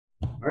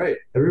All right,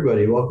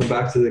 everybody, welcome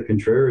back to the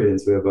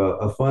Contrarians. We have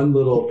a fun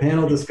little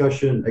panel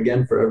discussion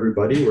again for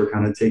everybody. We're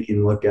kind of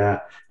taking a look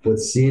at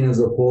what's seen as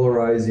a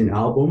polarizing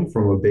album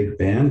from a big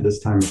band.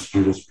 This time it's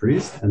Judas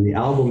Priest. And the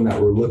album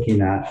that we're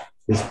looking at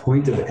is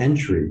Point of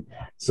Entry.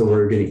 So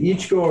we're going to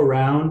each go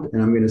around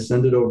and I'm going to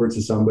send it over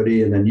to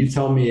somebody. And then you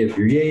tell me if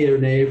you're yay or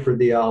nay for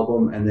the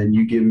album. And then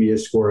you give me a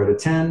score out of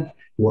 10.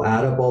 We'll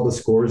add up all the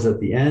scores at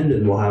the end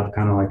and we'll have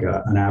kind of like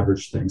an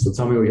average thing. So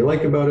tell me what you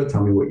like about it,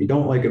 tell me what you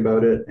don't like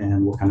about it,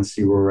 and we'll kind of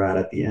see where we're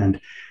at the end.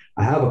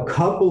 I have a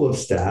couple of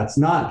stats,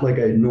 not like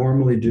I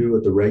normally do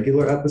with the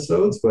regular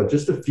episodes, but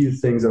just a few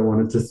things I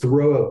wanted to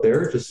throw out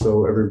there just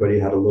so everybody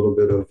had a little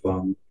bit of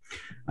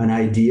an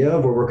idea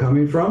of where we're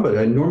coming from. But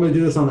I normally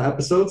do this on the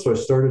episode, so I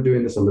started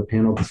doing this on the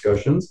panel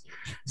discussions.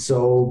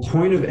 So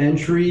Point of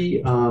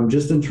Entry,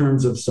 just in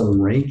terms of some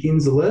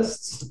rankings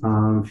lists,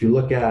 if you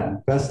look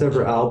at best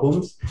ever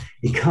albums,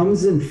 it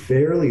comes in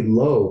fairly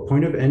low.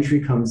 Point of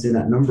Entry comes in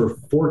at number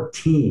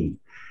 14.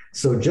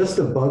 So just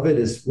above it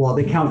is, well,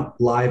 they count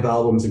live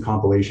albums and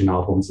compilation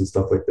albums and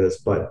stuff like this,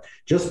 but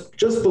just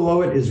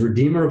below it is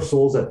Redeemer of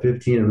Souls at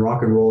 15 and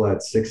Rock and Roll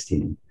at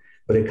 16.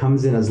 But it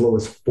comes in as low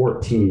as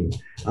 14.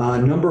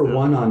 Number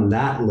one on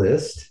that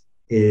list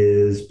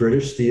is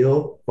British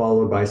Steel,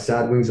 followed by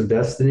Sad Wings of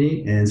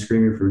Destiny and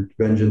Screaming for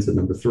Vengeance at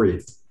number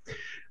 3.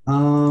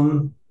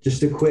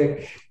 Just a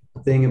quick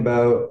thing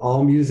about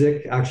All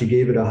Music actually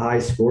gave it a high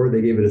score.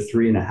 They gave it a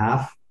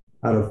 3.5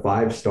 out of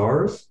 5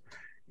 stars.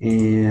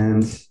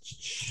 And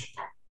let's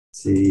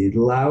see,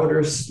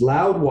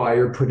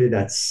 Loudwire put it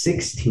at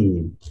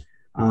 16.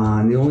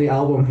 And the only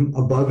album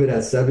above it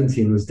at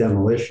 17 was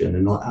Demolition.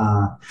 And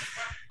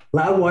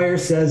Loudwire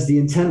says the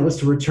intent was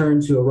to return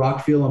to a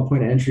rock feel on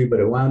Point of Entry, but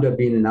it wound up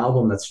being an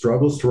album that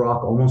struggles to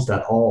rock almost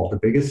at all. The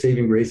biggest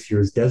saving grace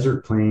here is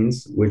Desert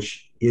Plains,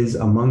 which is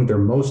among their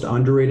most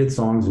underrated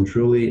songs and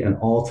truly an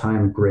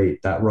all-time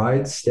great that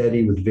rides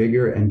steady with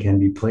vigor and can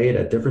be played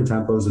at different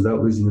tempos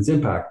without losing its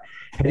impact.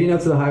 Heading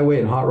Out to the Highway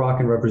and Hot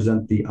Rockin'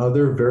 represent the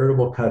other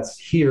veritable cuts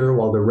here,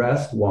 while the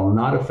rest, while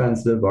not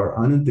offensive,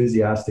 are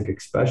unenthusiastic,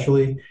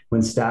 especially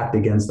when stacked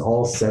against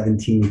all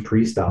 17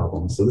 Priest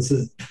albums. So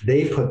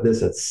they put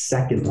this at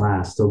second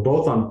last. So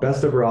both on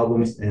Best Ever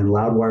Albums and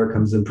Loudwire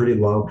comes in pretty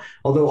low.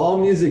 Although All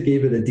Music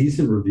gave it a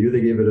decent review.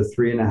 They gave it a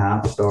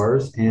 3.5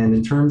 stars. And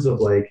in terms of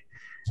like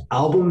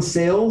album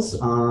sales,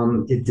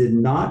 it did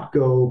not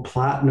go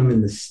platinum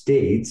in the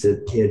States.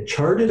 It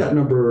charted at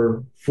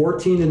number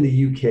 14 in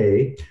the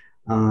UK.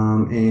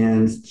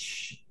 And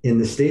in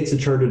the States, it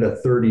charted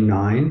at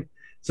 39.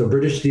 So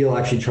British Steel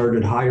actually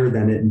charted higher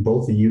than it in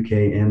both the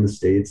UK and the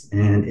States.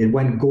 And it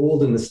went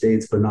gold in the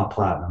States, but not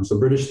platinum. So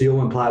British Steel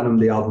went platinum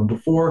the album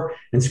before,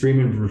 and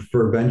Screaming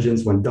for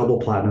Vengeance went double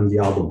platinum the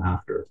album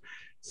after.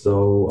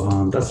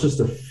 So that's just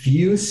a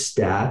few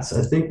stats.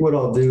 I think what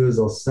I'll do is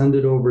I'll send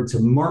it over to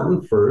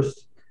Martin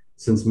first,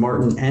 since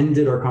Martin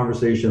ended our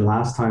conversation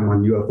last time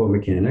on UFO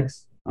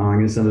mechanics. I'm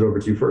going to send it over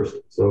to you first.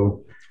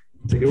 So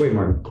take it away,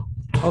 Martin.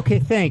 Okay,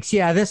 thanks.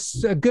 Yeah, this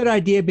is a good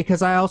idea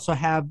because I also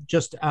have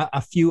just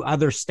a few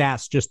other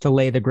stats just to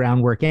lay the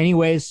groundwork.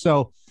 Anyways,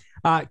 so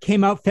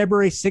came out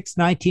February 6,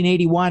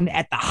 1981,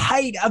 at the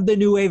height of the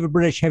new wave of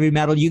British heavy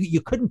metal.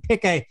 You couldn't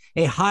pick a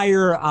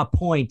higher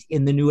point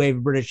in the new wave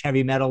of British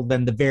heavy metal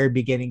than the very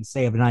beginning,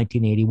 say, of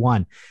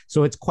 1981.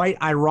 So it's quite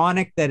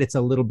ironic that it's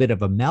a little bit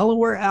of a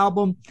mellower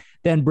album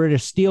than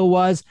British Steel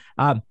was.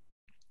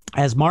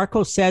 As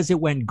Marco says,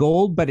 it went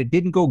gold, but it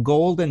didn't go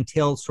gold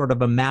until sort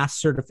of a mass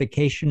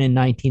certification in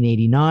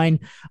 1989.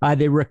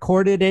 They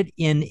recorded it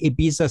in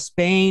Ibiza,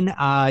 Spain.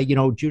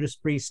 Judas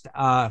Priest,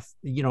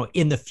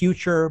 in the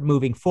future,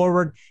 moving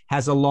forward,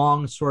 has a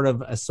long sort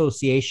of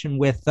association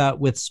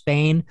with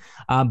Spain.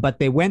 But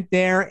they went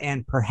there,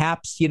 and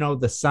perhaps,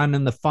 the sun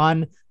and the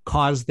fun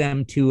caused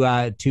them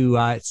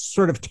to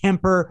sort of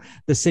temper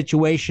the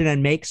situation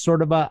and make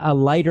sort of a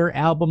lighter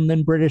album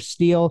than British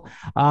Steel.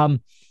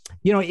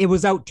 It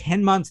was out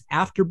 10 months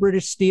after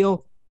British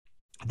Steel.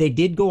 They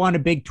did go on a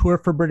big tour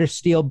for British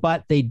Steel,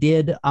 but they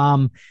did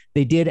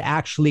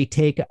actually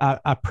take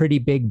a pretty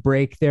big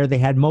break there. They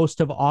had most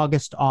of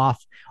August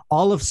off,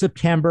 all of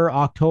September,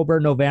 October,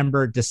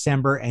 November,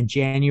 December, and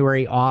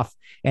January off,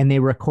 and they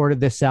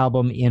recorded this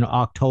album in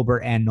October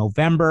and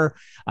November.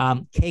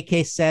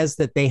 KK says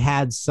that they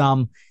had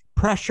some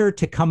pressure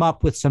to come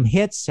up with some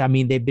hits. I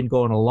mean, they've been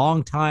going a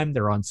long time.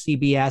 They're on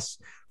CBS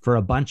for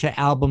a bunch of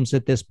albums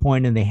at this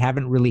point, and they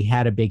haven't really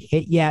had a big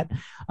hit yet.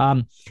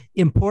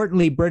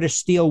 Importantly, British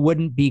Steel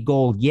wouldn't be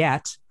gold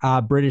yet.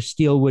 British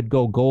Steel would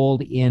go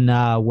gold in,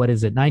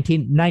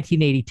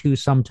 1982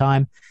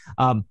 sometime.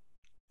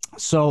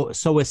 So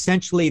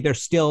essentially, they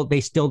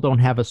still don't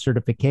have a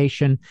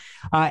certification.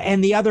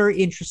 And the other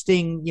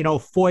interesting,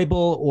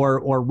 foible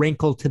or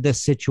wrinkle to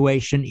this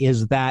situation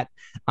is that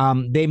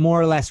they more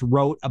or less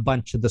wrote a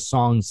bunch of the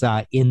songs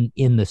in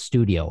the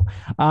studio.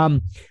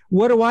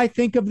 What do I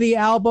think of the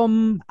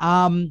album?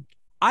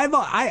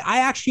 I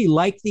actually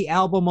like the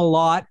album a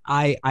lot.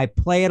 I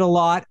play it a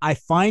lot. I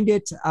find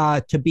it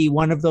to be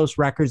one of those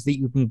records that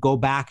you can go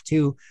back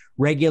to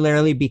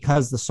regularly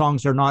because the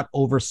songs are not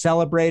over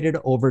celebrated,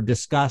 over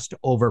discussed,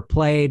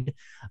 overplayed.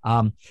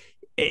 Um,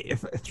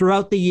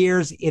 Throughout the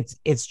years,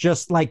 it's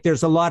just like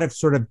there's a lot of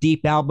sort of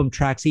deep album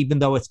tracks, even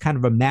though it's kind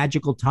of a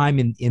magical time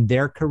in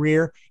their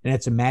career, and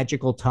it's a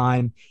magical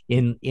time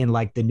in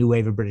like the new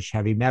wave of British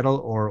heavy metal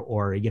or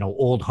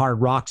old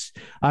hard rock's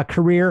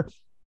career.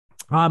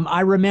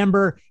 I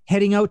remember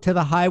Heading Out to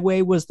the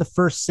Highway was the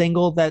first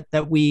single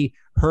that we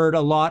heard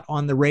a lot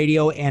on the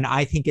radio, and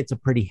I think it's a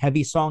pretty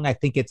heavy song. I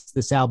think it's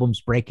this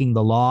album's Breaking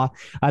the Law.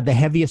 The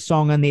heaviest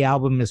song on the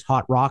album is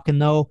Hot Rockin',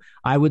 though.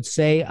 I would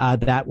say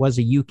that was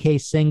a UK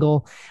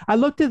single. I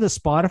looked at the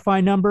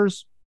Spotify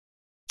numbers.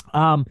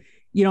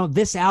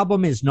 This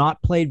album is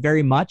not played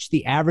very much.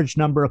 The average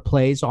number of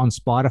plays on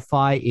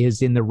Spotify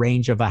is in the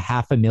range of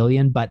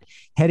 500,000, but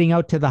Heading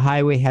Out to the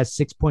Highway has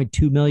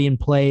 6.2 million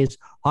plays.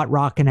 Hot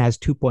Rockin' has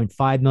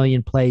 2.5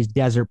 million plays.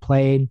 Desert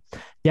Plains,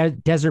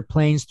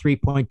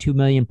 3.2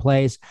 million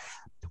plays.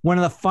 One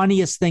of the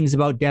funniest things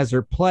about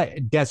Desert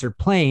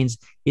Plains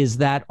is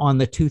that on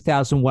the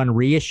 2001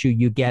 reissue,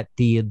 you get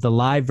the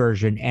live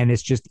version, and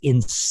it's just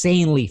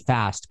insanely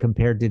fast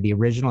compared to the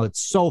original.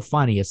 It's so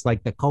funny. It's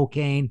like the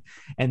cocaine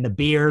and the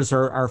beers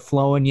are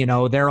flowing.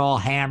 They're all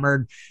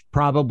hammered.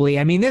 Probably.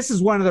 I mean, this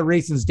is one of the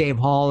reasons Dave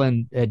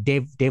Holland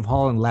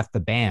left the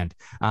band.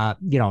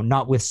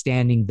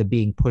 Notwithstanding the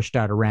being pushed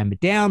out of Ram It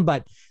Down,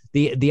 but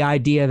the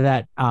idea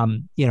that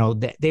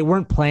they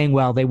weren't playing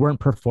well, they weren't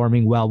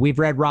performing well. We've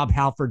read Rob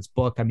Halford's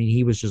book. I mean,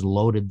 he was just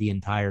loaded the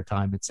entire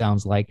time, it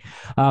sounds like.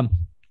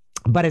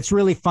 But it's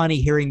really funny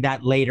hearing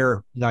that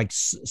later, like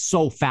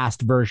so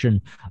fast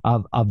version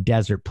of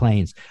Desert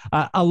Plains.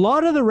 A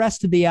lot of the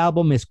rest of the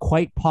album is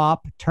quite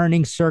pop.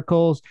 Turning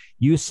Circles,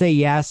 You Say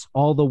Yes,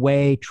 All the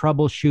Way,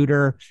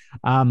 Troubleshooter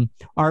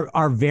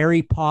are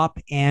very pop,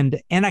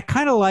 and I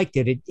kind of liked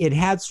it. It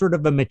had sort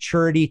of a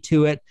maturity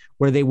to it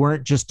where they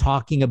weren't just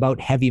talking about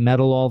heavy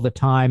metal all the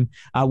time,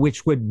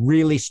 which would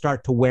really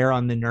start to wear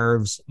on the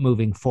nerves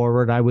moving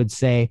forward, I would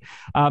say.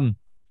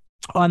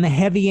 On the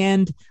heavy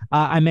end,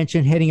 I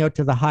mentioned Heading Out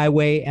to the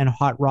Highway and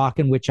Hot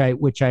Rockin', which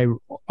I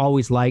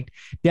always liked.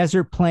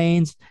 Desert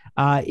Plains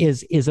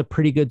is a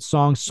pretty good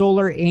song.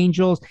 Solar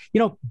Angels,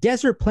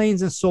 Desert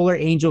Plains and Solar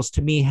Angels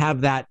to me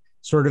have that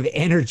sort of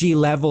energy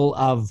level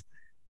of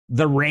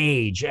The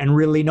Rage and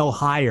really no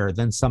higher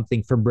than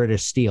something from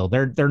British Steel.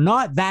 They're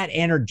not that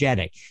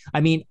energetic.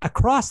 I mean,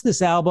 across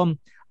this album,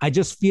 I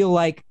just feel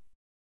like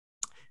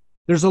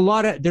there's a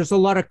lot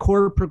of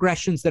chord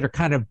progressions that are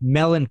kind of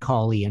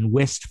melancholy and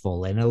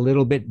wistful and a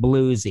little bit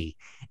bluesy,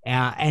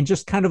 and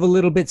just kind of a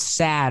little bit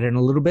sad and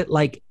a little bit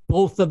like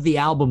both of the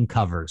album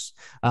covers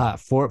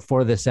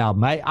for this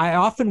album. I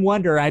often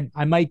wonder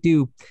I might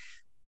do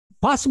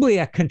possibly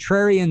a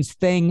Contrarians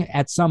thing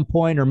at some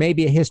point, or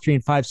maybe a History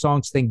in 5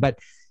 Songs thing, but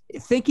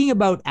thinking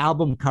about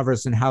album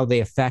covers and how they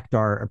affect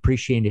our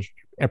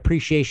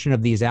appreciation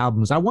of these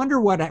albums. I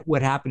wonder what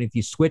would happen if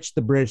you switched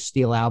the British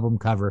Steel album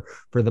cover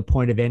for the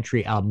Point of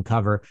Entry album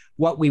cover,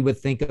 what we would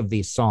think of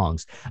these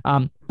songs.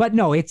 But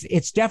no,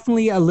 it's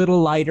definitely a little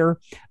lighter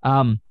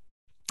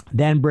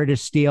than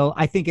British Steel.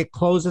 I think it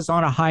closes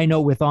on a high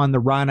note with On the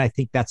Run. I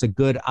think that's a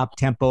good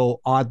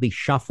up-tempo, oddly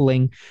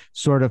shuffling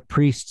sort of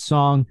Priest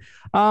song.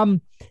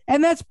 And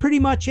that's pretty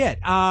much it.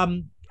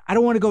 I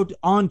don't want to go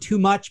on too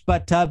much,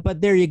 but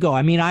there you go.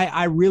 I mean,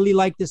 I really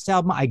like this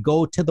album. I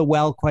go to the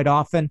well quite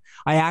often.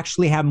 I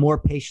actually have more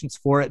patience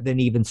for it than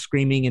even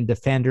Screaming and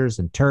Defenders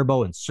and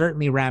Turbo, and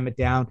certainly Ram It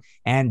Down,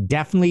 and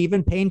definitely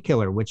even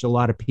Painkiller, which a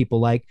lot of people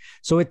like.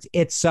 So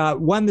it's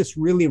one that's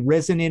really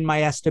risen in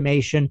my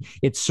estimation.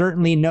 It's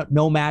certainly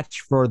no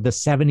match for the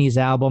 70s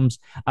albums,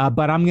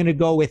 but I'm going to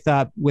go with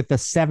a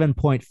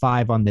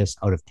 7.5 on this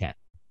out of 10.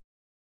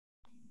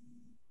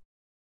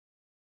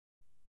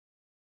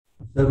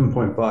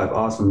 7.5.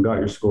 Awesome. Got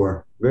your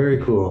score.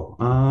 Very cool.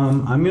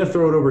 I'm going to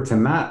throw it over to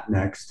Matt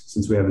next,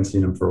 since we haven't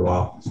seen him for a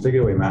while. So take it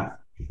away, Matt.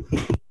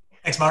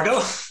 Thanks, Margo.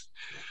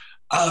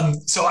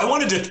 So I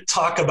wanted to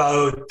talk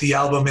about the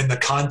album in the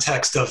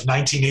context of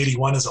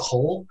 1981 as a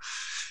whole,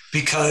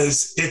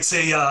 because it's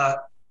a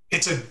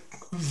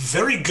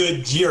very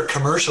good year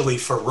commercially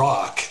for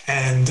rock.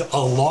 And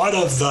a lot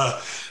of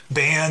the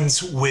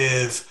bands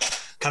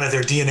with kind of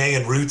their DNA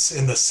and roots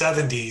in the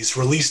 70s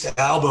released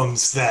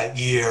albums that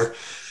year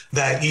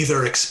that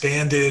either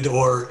expanded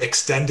or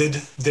extended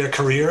their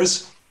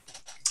careers.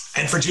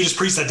 And for Judas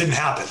Priest, that didn't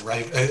happen,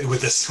 right,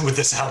 with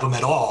this album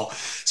at all.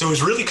 So it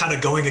was really kind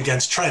of going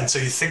against trend. So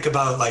you think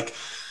about, like,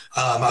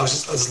 I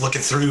was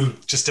looking through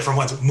just different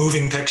ones.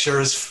 Moving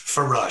Pictures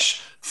for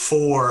Rush,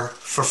 for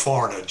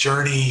Foreigner,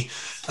 Journey,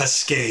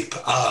 Escape.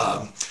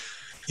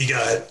 You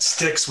got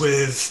Styx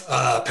with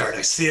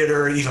Paradise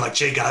Theater, even like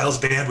Jay Giles'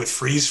 band with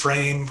Freeze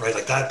Frame, right?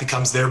 Like that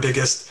becomes their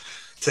biggest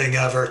thing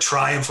ever.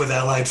 Triumph with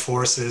Allied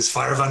Forces,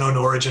 Fire of Unknown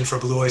Origin for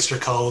Blue Oyster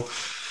Cult.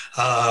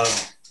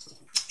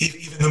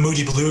 even the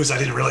Moody Blues, I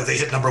didn't realize they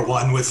hit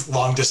 #1 with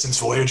Long Distance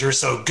Voyager.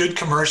 So good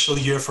commercial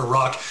year for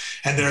rock.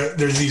 And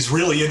there's these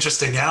really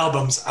interesting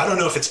albums. I don't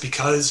know if it's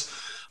because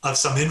of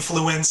some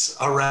influence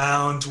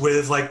around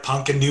with like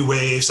punk and new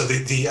wave. So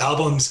the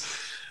albums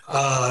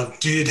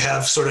did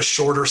have sort of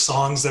shorter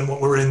songs than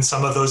what were in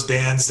some of those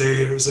bands.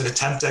 There's an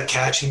attempt at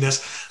catchiness.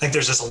 I think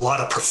there's just a lot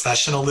of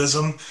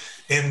professionalism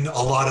in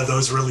a lot of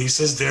those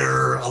releases.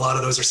 A lot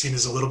of those are seen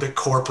as a little bit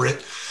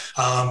corporate,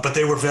 but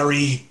they were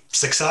very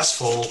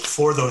successful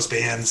for those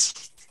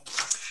bands.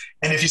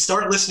 And if you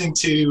start listening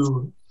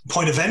to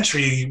Point of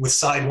Entry with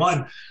side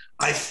one,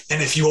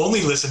 and if you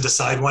only listen to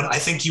side one, I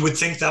think you would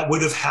think that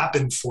would have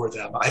happened for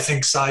them. I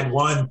think side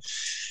one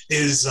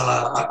is,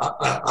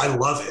 I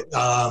love it.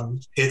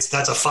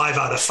 That's a 5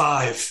 out of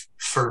 5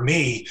 for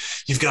me.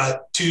 You've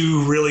got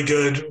two really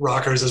good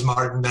rockers, as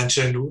Martin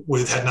mentioned,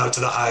 with Heading Out to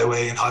the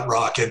Highway and Hot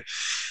Rockin'.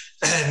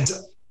 And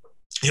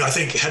I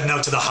think Heading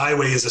Out to the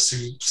Highway is a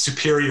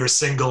superior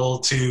single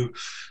to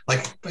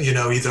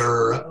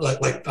either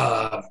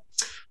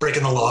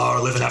Breaking the Law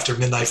or Living After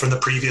Midnight from the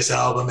previous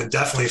album, and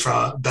definitely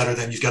better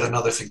than You've Got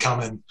Another Thing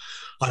Coming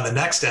on the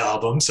next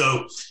album.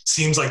 So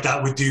seems like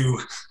that would do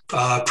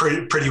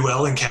pretty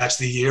well and catch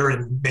the ear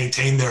and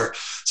maintain their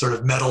sort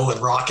of metal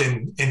and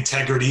rockin'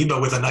 integrity,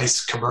 but with a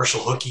nice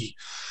commercial hooky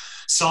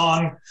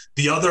song.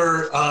 The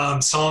other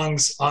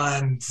songs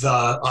on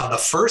the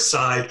first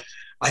side,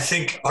 I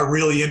think, are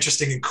really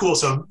interesting and cool.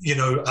 So,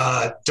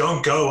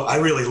 Don't Go, I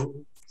really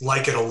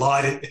like it a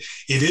lot. It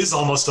is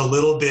almost a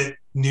little bit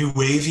new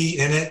wavy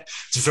in it.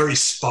 It's very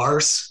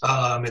sparse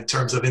in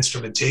terms of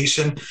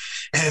instrumentation.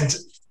 And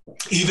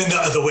even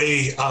the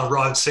way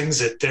Rod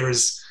sings it,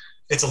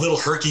 it's a little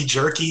herky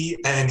jerky,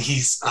 and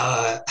he's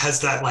has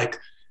that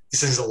he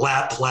sings a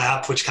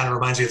lap, which kind of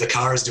reminds me of the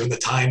Cars doing the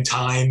time,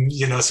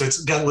 so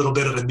it's got a little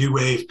bit of a new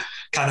wave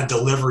kind of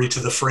delivery to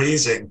the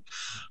phrasing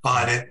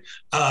on it.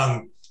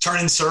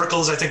 Turning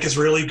Circles, I think, is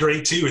really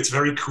great too. It's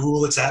very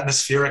cool. It's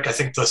atmospheric. I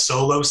think the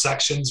solo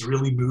section's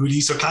really moody.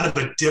 So kind of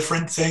a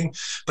different thing,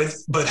 but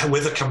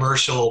with a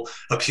commercial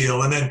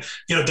appeal. And then,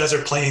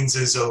 Desert Plains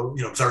is a,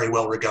 very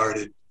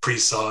well-regarded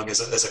Priest song as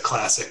a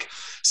classic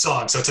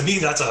song. So to me,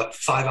 that's a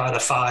 5 out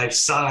of 5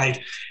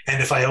 side.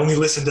 And if I only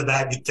listen to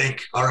that, you'd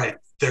think, all right,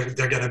 they're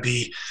going to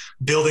be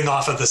building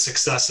off of the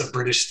success of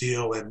British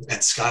Steel and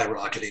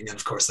skyrocketing. And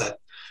of course that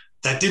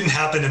didn't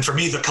happen. And for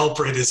me, the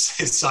culprit is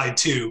side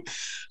 2.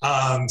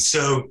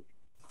 So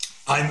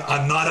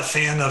I'm not a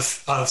fan of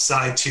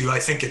side 2. I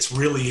think it's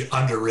really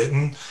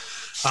underwritten.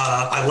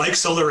 I like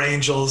Solar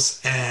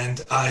Angels,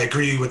 and I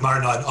agree with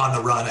Martin on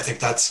the Run. I think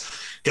that's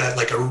got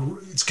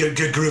it's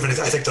good groove, and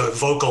I think the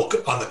vocal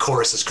on the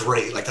chorus is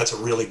great. That's a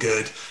really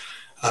good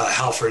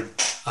Halford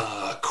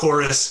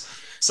chorus.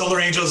 Solar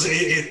Angels,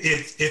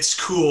 it's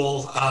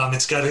cool.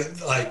 It's got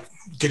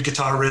good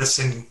guitar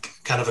riffs and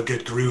kind of a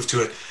good groove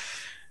to it.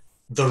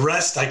 The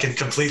rest I can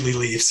completely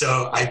leave.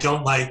 So I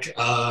don't like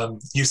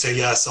You Say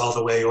Yes All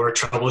the Way or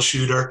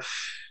Troubleshooter.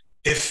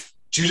 If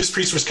Judas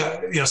Priest was,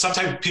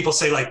 sometimes people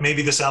say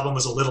maybe this album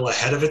was a little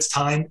ahead of its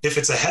time. If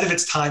it's ahead of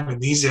its time in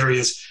these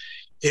areas,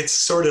 it's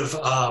sort of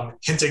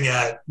hinting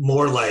at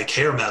more like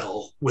hair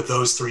metal with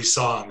those 3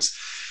 songs.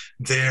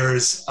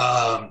 There's,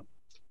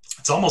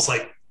 it's almost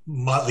like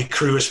Motley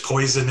Crue-ish,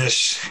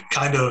 Poison-ish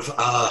kind of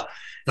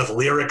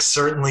lyrics.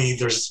 Certainly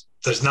there's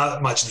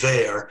not much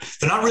there.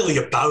 They're not really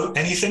about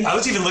anything. I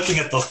was even looking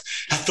at the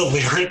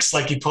lyrics,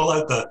 you pull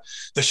out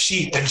the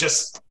sheet and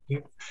just,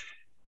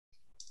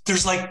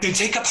 there's they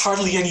take up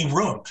hardly any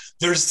room.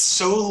 There's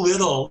so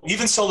little,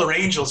 even Solar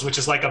Angels, which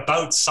is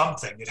about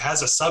something. It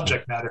has a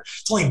subject matter.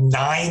 It's only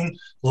 9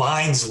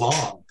 lines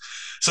long.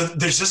 So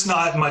there's just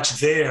not much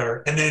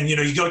there. And then,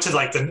 you go to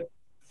the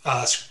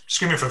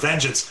Screaming for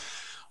Vengeance.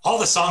 All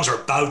the songs are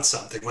about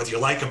something, whether you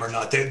like them or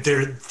not.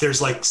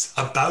 There's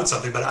about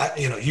something, but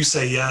You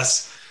Say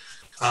Yes,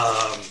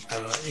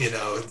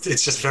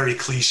 it's just very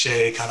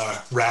cliche kind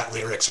of rat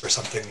lyrics or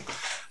something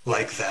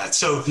like that.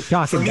 So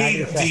for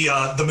me,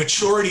 the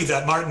maturity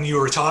that Martin, you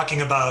were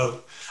talking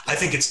about, I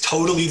think it's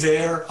totally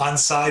there on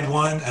side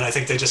 1. And I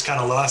think they just kind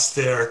of lost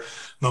their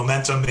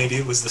momentum. Maybe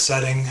it was the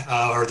setting,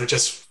 or they're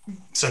just,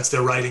 since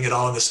they're writing it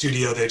all in the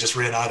studio, they just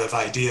ran out of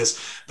ideas.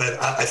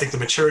 But I think the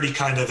maturity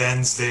kind of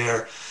ends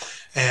there.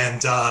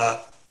 And,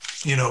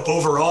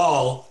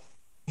 overall,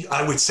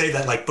 I would say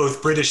that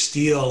both British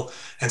Steel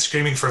and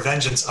Screaming for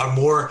Vengeance are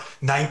more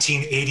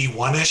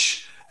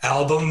 1981-ish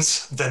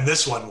albums than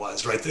this one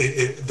was, right?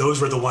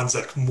 Those were the ones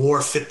that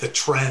more fit the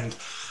trend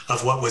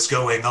of what was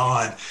going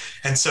on.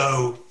 And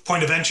so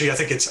Point of Entry, I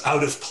think it's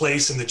out of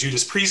place in the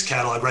Judas Priest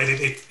catalog, right?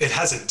 It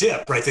has a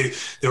dip, right?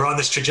 They're on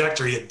this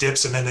trajectory, it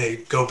dips and then they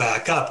go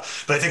back up.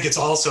 But I think it's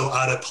also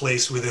out of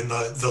place within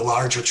the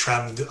larger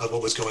trend of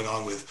what was going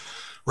on with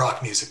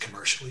rock music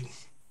commercially.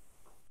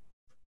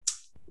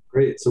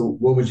 Great. So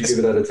what would you give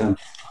it out of 10?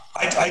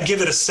 I'd give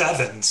it a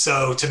 7.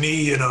 So to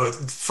me,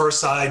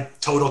 first side,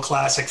 total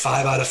classic,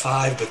 5 out of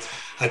 5, but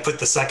I'd put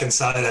the second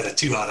side at a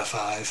 2 out of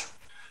 5.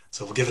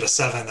 So we'll give it a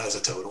 7 as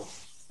a total.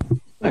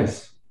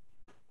 Nice.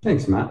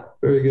 Thanks, Matt.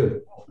 Very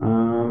good.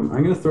 I'm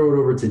going to throw it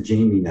over to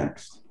Jamie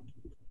next.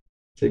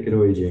 Take it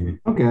away, Jamie.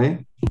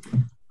 Okay.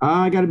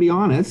 I got to be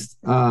honest.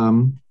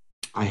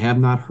 I have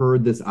not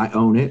heard this. I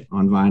own it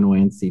on vinyl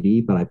and CD,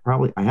 but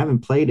I haven't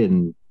played it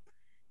in,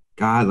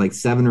 God, like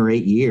 7 or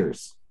 8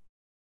 years.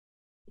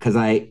 Because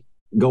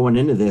going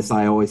into this,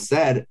 I always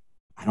said,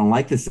 I don't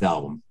like this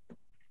album.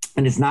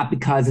 And it's not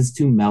because it's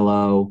too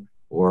mellow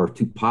or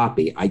too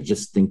poppy. I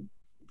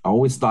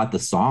always thought the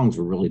songs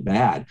were really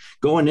bad.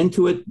 Going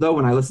into it, though,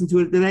 when I listened to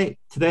it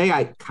today,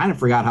 I kind of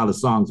forgot how the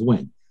songs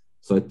went.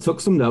 So I took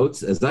some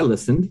notes as I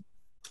listened.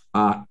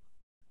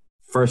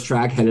 First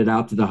track, Headed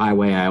Out to the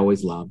Highway, I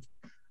always loved.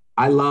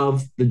 I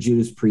love the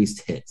Judas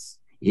Priest hits,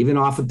 even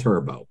off of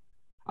Turbo.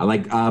 I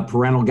like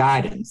Parental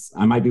Guidance.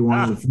 I might be one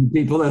of the few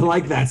people that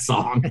like that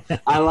song.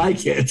 I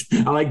like it.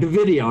 I like the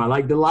video. I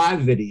like the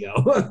live video.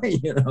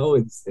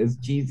 It's as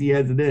cheesy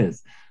as it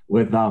is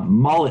with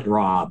Mullet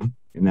Rob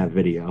in that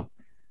video.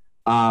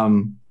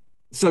 I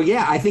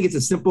think it's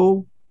a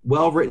simple,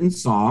 well-written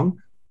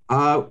song.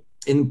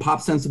 And pop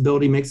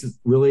sensibility makes it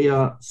really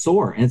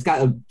soar. And it's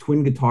got a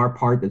twin guitar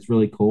part that's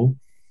really cool.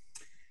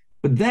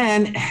 But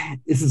then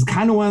this is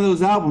kind of one of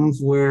those albums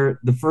where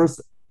the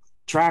first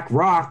track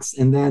rocks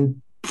and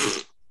then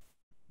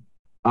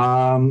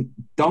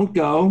don't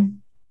go.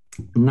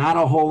 Not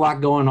a whole lot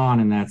going on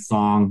in that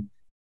song.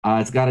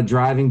 It's got a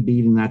driving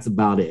beat and that's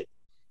about it.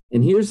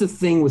 And here's the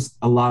thing with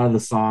a lot of the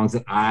songs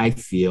that I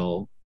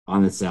feel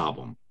on this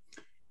album.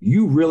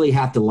 You really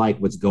have to like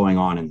what's going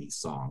on in these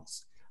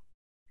songs.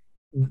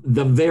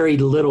 The very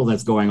little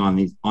that's going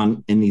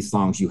on in these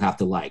songs you have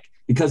to like,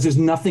 because there's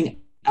nothing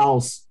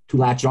else to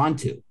latch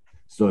onto.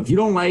 So if you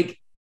don't like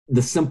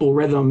the simple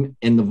rhythm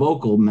and the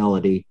vocal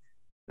melody,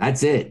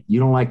 that's it.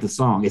 You don't like the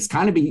song. It's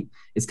kind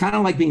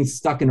of like being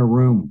stuck in a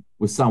room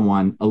with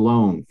someone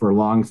alone for a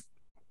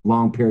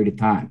long period of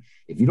time.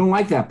 If you don't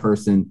like that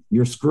person,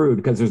 you're screwed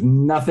because there's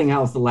nothing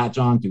else to latch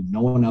onto, no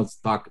one else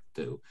to talk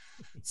to.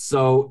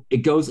 So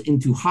it goes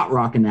into hot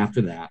rocking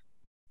after that.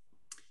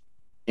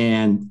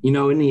 And, in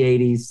the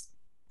 80s,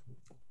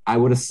 I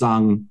would have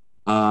sung,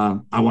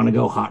 I Want to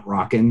Go Hot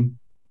Rockin',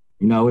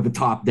 with the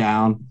top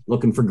down,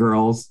 looking for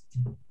girls.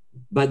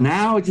 But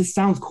now it just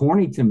sounds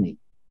corny to me.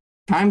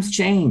 Times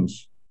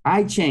change.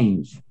 I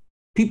change.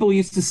 People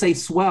used to say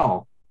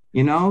swell,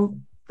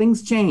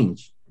 things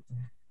change.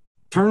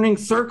 Turning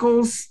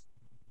circles.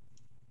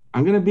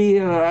 I got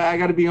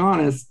to be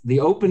honest. The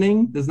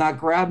opening does not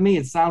grab me.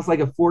 It sounds like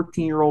a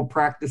 14-year-old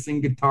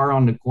practicing guitar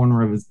on the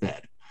corner of his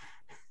bed.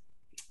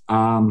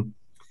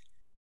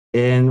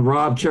 And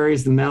Rob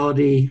carries the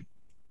melody,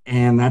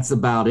 and that's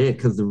about it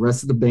because the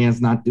rest of the band's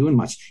not doing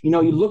much.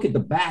 You look at the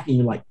back and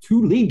you're like,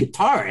 2 lead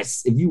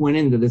guitarists if you went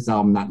into this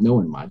album not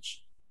knowing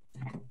much.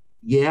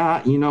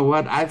 Yeah, you know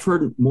what? I've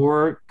heard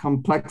more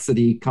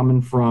complexity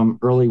coming from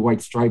early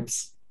White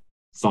Stripes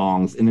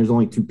songs, and there's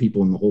only 2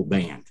 people in the whole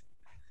band.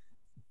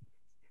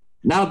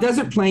 Now,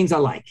 Desert Plains I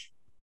like.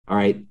 All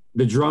right.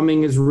 The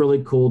drumming is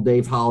really cool.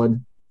 Dave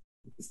Holland,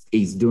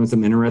 he's doing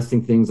some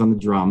interesting things on the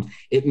drums.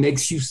 It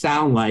makes you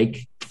sound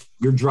like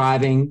you're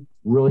driving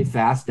really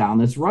fast down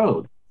this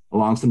road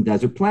along some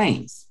desert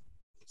plains.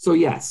 So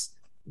yes,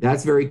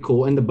 that's very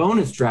cool. And the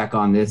bonus track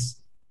on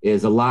this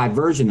is a live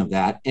version of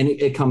that. And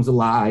it comes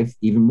alive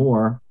even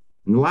more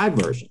in the live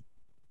version.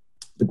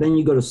 But then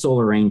you go to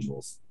Solar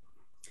Angels.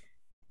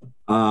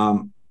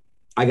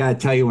 I got to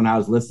tell you, when I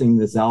was listening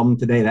to this album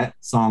today, that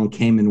song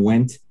came and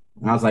went.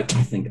 And I was like,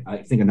 I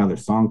think another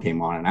song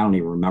came on and I don't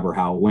even remember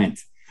how it went.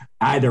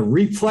 I had to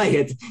replay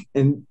it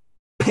and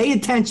pay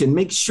attention,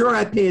 make sure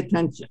I pay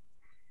attention.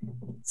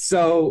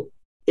 So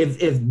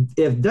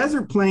if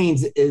Desert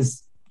Plains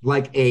is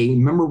like a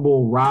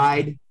memorable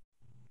ride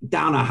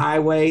down a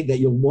highway that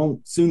you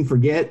won't soon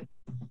forget,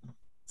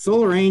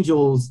 Solar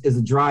Angels is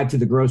a drive to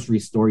the grocery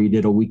store you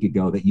did a week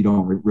ago that you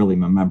don't really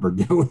remember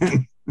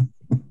doing.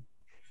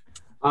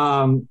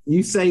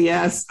 You say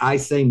yes, I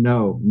say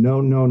no.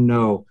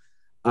 No.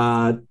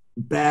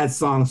 Bad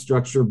song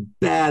structure,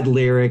 bad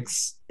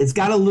lyrics. It's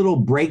got a little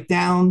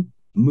breakdown,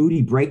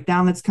 moody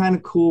breakdown that's kind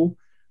of cool,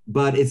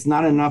 but it's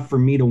not enough for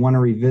me to want to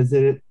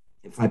revisit it.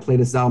 If I play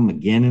this album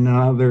again in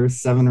another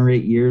 7 or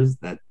 8 years,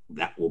 that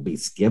will be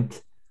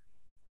skipped.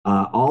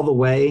 All the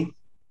Way.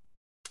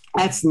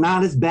 That's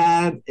not as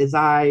bad as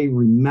I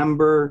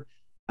remember,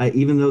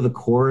 even though the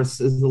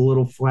chorus is a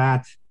little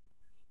flat.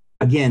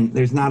 Again,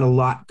 there's not a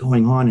lot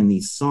going on in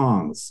these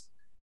songs.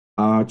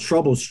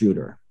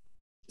 Troubleshooter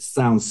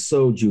sounds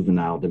so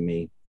juvenile to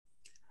me.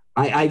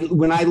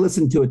 When I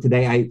listened to it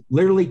today, I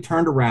literally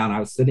turned around. I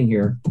was sitting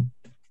here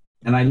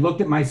and I looked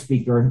at my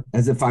speaker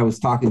as if I was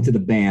talking to the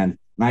band.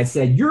 And I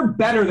said, "You're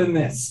better than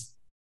this."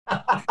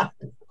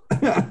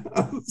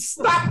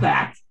 Stop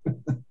that.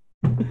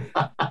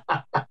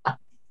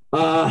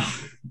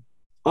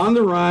 On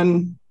the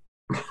Run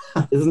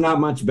is not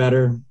much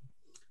better.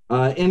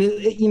 And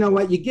you know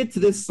what? You get to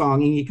this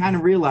song and you kind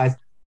of realize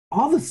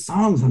all the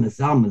songs on this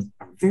album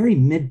are very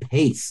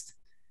mid-paced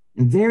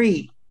and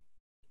very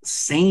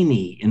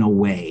samey in a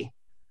way.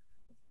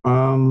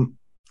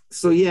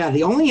 So yeah,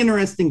 the only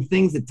interesting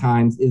things at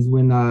times is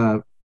when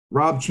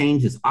Rob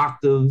changes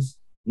octaves,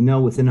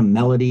 within a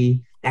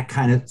melody. that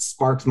kind of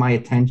sparks my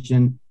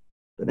attention.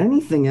 But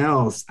anything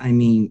else, I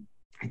mean,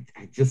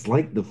 I just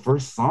like the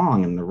first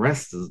song, and the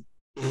rest is.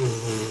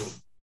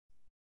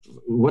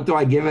 What do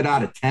I give it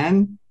out of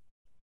 10?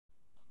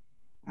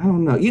 I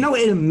don't know. You know,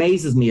 it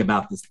amazes me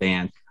about this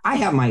band. I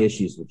have my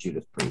issues with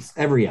Judas Priest.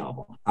 Every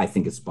album I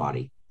think is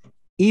spotty.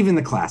 Even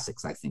the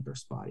classics I think are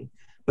spotty.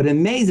 But it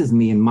amazes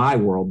me in my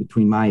world,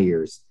 between my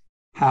ears,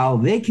 how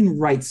they can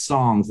write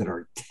songs that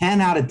are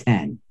 10 out of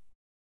 10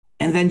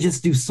 and then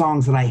just do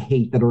songs that I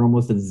hate that are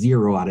almost a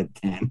 0 out of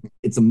 10.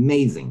 It's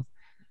amazing.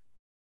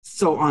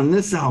 So on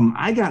this album,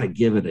 I got to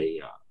give it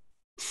a,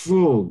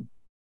 oh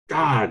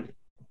God,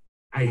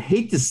 I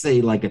hate to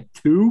say like a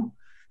 2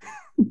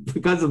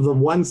 because of the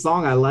one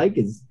song I like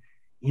is,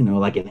 you know,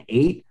 like an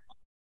 8.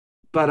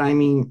 But I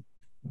mean,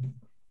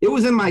 it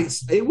was in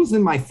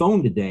my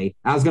phone today.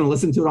 I was going to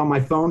listen to it on my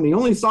phone. The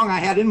only song I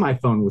had in my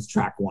phone was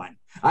track 1.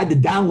 I had to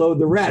download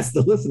the rest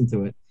to listen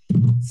to it.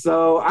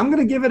 So I'm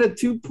going to give it a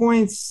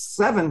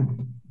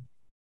 2.7.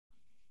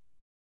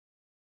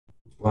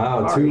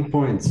 Wow,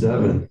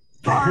 2.7.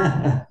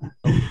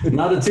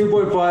 Not a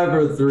 2.5 or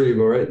a 3,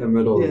 but right in the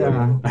middle.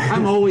 Yeah,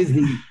 I'm always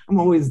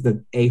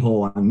the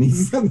a-hole on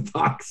these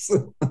talks.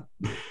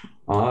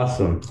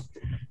 Awesome.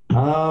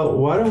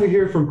 Why don't we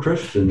hear from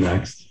Christian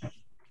next?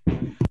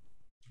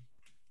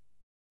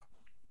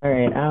 All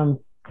right.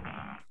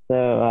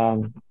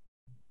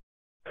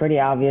 Pretty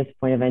obvious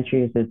point of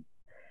entry is a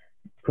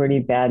pretty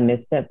bad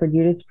misstep for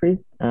Judas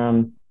Priest.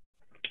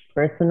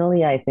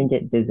 Personally, I think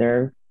it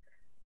deserves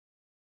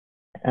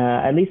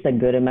at least a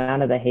good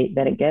amount of the hate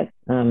that it gets.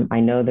 I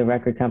know the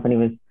record company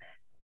was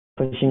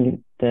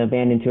pushing the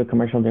band into a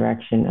commercial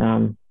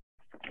direction,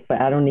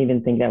 but I don't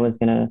even think that was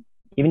gonna,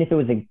 even if it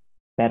was a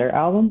better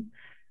album,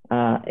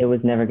 it was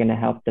never gonna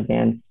help the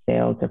band's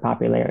sales or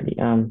popularity.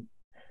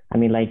 I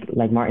mean,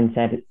 like Martin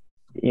said,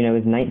 you know,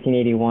 it was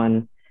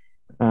 1981.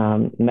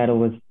 Metal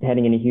was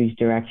heading in a huge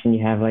direction.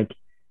 You have like,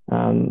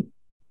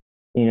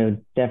 you know,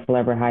 Def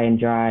Leppard, High and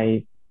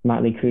Dry,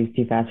 Motley Crue's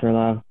Too Fast for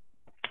Love,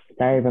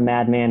 Diary of a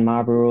Madman,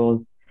 Mob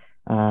Rules,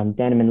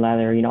 Denim and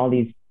Leather, you know, all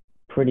these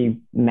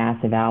pretty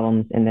massive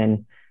albums. And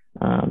then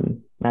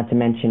not to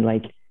mention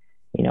like,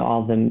 you know,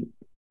 all of them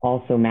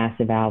also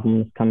massive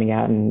albums coming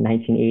out in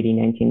 1980,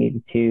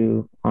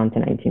 1982, on to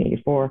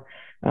 1984.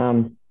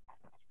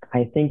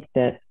 I think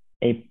that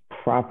a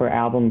proper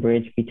album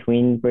bridge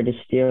between British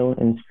Steel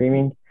and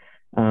Screaming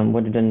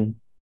would have done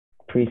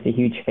Priest a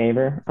huge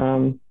favor.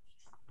 And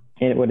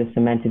it would have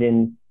cemented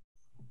in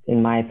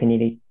my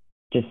opinion,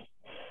 just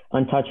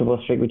untouchable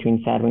streak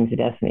between Sad Wings of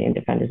Destiny and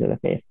Defenders of the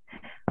Faith.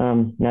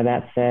 Now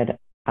that said,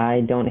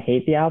 I don't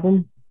hate the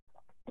album,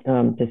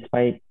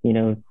 despite, you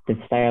know, the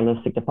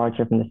stylistic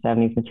departure from the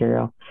 70s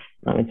material.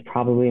 It's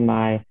probably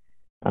my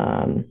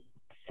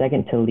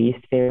second to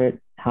least favorite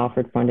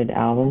Halford-funded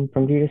album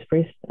from Judas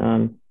Priest.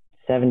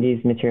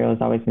 70s material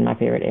has always been my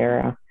favorite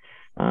era,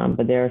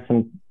 but there are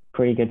some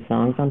pretty good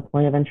songs on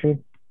Point of Entry.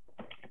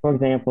 For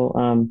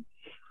example,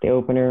 the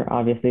opener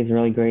obviously is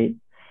really great,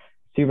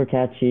 super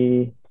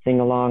catchy,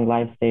 sing-along,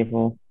 live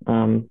staple.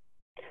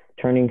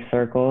 Turning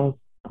Circles,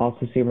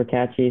 also super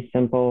catchy,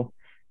 simple,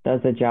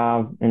 does the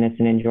job, and it's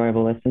an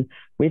enjoyable listen,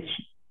 which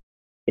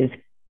is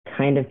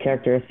kind of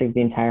characteristic of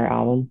the entire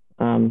album.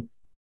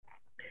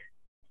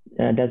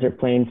 Desert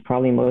Plains,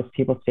 probably most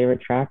people's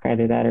favorite track,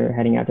 either that or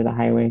Heading Out to the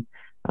Highway.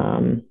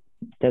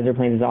 Desert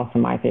Plains is also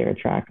my favorite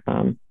track.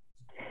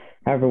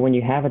 However, when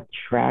you have a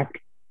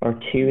track or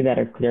two that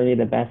are clearly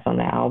the best on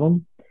the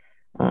album,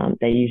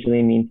 that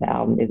usually means the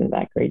album isn't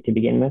that great to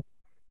begin with.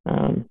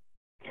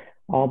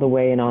 All the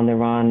Way and On the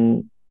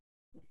Run,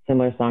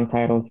 similar song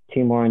titles,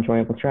 2 more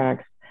enjoyable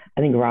tracks.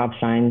 I think Rob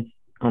shines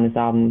on this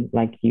album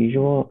like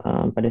usual,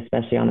 but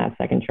especially on that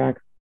second track.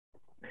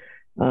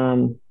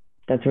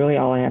 That's really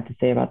all I have to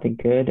say about the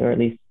good, or at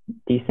least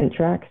decent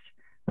tracks,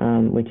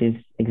 which is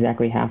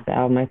exactly half the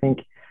album, I think,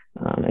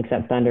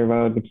 except Thunder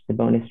Road, which is the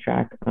bonus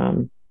track.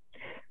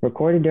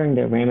 Recorded during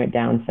the Ram It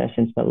Down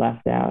sessions, but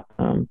left out.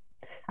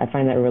 I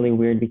find that really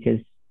weird because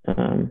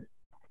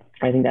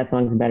I think that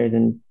song's better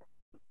than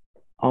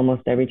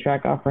almost every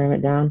track off Ram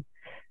It Down.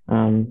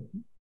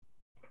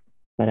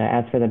 But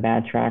as for the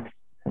bad tracks,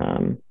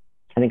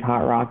 I think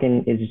Hot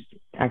Rockin' is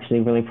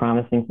actually really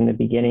promising from the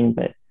beginning,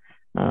 but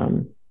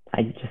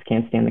I just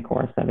can't stand the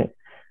chorus of it.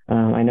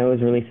 I know it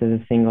was released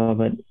as a single,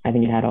 but I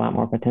think it had a lot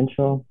more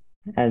potential,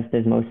 as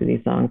does most of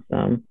these songs.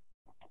 The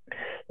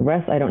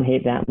rest I don't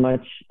hate that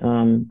much.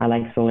 I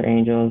like Solar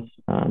Angels,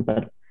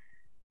 but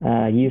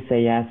You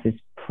Say Yes is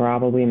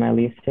probably my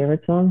least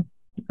favorite song.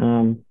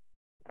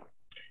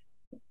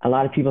 A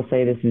lot of people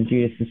say this is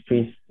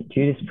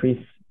Judas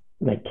Priest's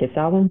like Kiss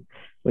album,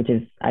 which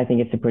is, I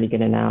think it's a pretty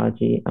good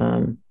analogy.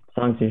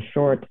 Songs are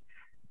short,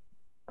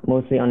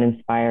 mostly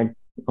uninspired,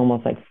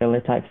 almost like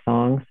filler type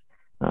songs,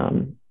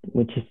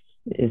 which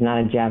is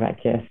not a jab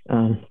at Kiss.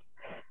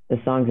 The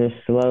songs are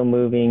slow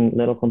moving,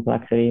 little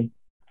complexity.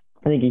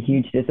 I think a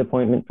huge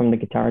disappointment from the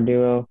guitar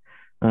duo.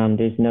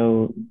 There's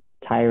no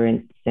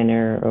Tyrant,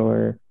 Sinner,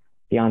 or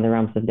Beyond the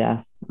Realms of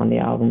Death on the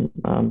album.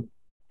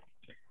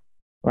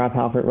 Rob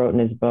Halford wrote in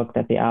his book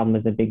that the album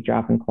is a big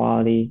drop in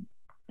quality.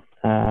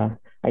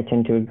 I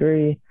tend to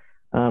agree.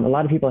 A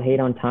lot of people hate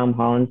on Tom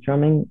Holland's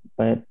drumming,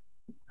 but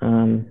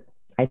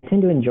I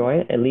tend to enjoy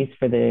it, at least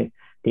for the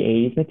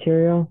 80s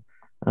material.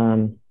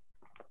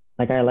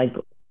 Like I like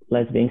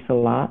Les Binks a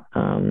lot,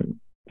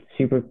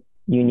 super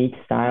unique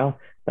style,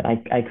 but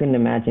I couldn't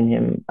imagine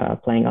him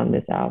playing on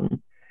this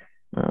album.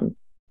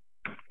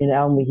 In the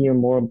album, we hear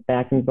more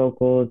backing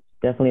vocals,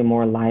 definitely a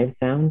more live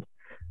sound,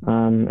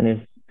 and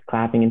there's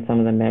clapping in some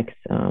of the mix.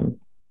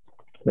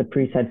 But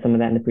Priest had some of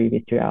that in the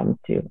previous two albums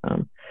too.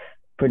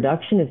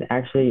 Production is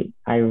actually,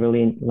 I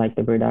really like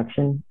the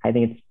production. I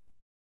think it's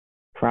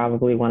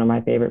probably one of my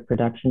favorite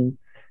productions.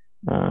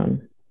 But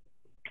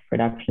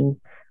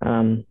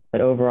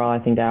overall, I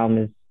think the album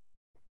is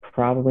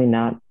probably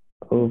not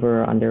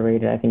over or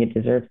underrated. I think it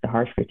deserves the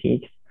harsh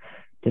critiques,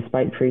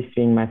 despite Priest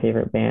being my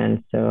favorite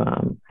band. So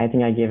I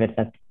think I give it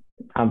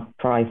I'll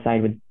probably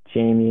side with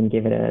Jamie and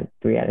give it a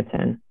 3 out of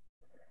 10.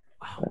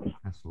 Wow,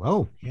 that's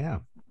low. Yeah.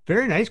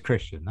 Very nice,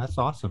 Christian. That's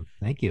awesome.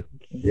 Thank you.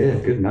 Yeah,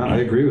 good. No, I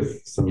agree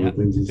with some of the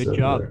things you said. Good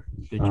job. There.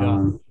 Good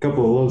job. A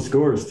couple of low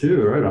scores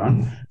too. Right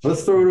on.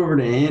 Let's throw it over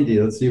to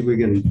Andee. Let's see if we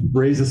can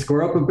raise the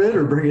score up a bit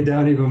or bring it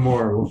down even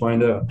more. We'll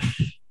find out.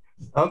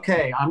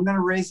 Okay, I'm going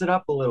to raise it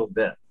up a little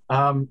bit.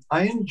 I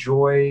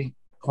enjoy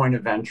Point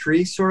of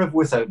Entry, sort of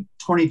with a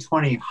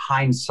 2020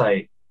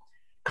 hindsight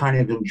kind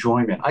of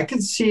enjoyment. I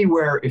can see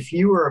where if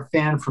you were a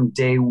fan from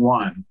day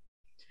one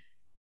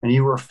and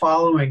you were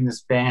following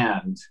this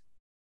band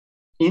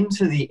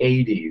into the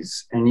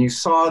 80s and you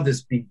saw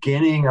this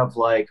beginning of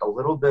like a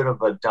little bit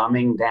of a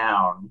dumbing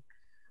down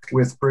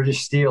with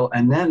British Steel,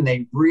 and then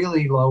they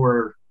really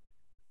lower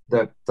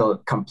the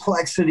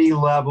complexity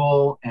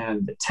level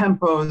and the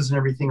tempos and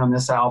everything on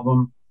this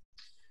album,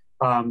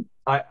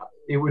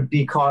 it would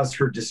be cause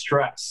for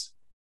distress.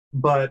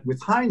 But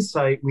with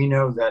hindsight, we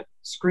know that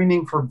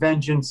Screaming for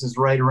Vengeance is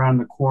right around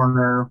the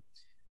corner.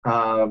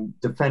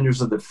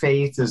 Defenders of the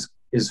Faith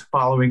is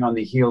following on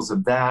the heels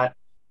of that.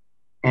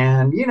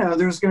 And, you know,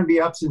 there's going to be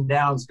ups and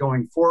downs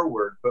going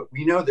forward, but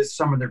we know that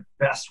some of their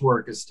best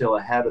work is still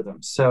ahead of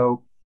them.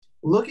 So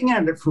looking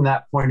at it from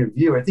that point of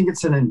view, I think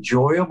it's an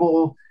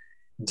enjoyable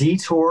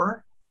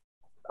detour.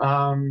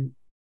 You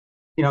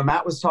know,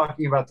 Matt was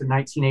talking about the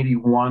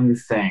 1981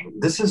 thing.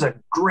 This is a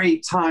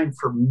great time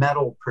for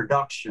metal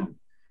production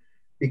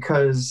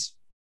because,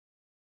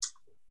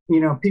 you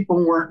know,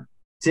 people weren't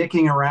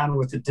dicking around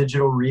with the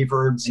digital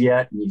reverbs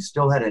yet, and you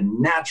still had a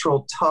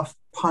natural, tough,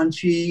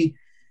 punchy,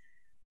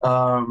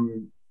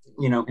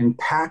 you know,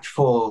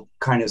 impactful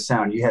kind of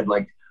sound. You had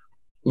like,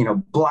 you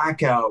know,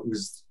 Blackout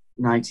was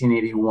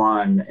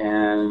 1981,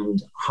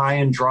 and High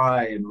and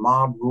Dry and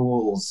Mob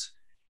Rules,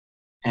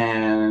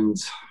 and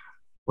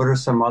what are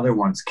some other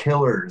ones?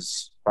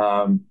 Killers.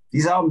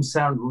 These albums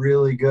sound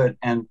really good,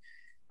 and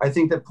I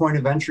think that Point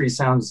of Entry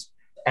sounds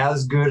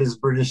as good as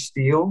British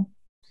Steel.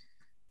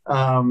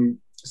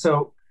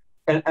 So,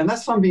 and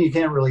that's something you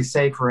can't really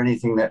say for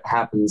anything that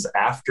happens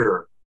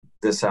after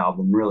this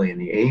album, really, in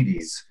the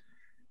 80s.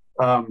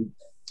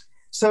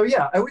 So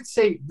yeah, I would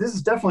say this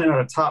is definitely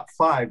not a top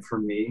 5 for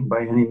me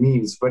by any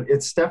means, but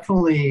it's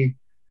definitely,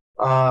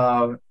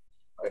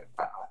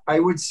 I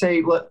would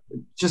say,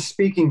 just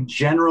speaking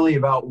generally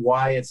about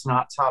why it's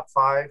not top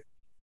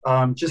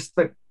 5, just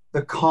the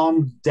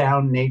calmed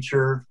down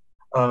nature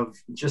of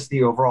just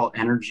the overall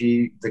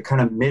energy, the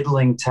kind of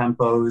middling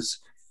tempos,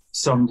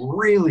 some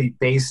really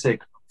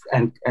basic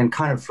and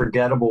kind of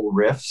forgettable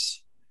riffs.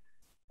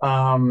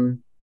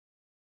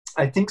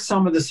 I think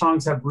some of the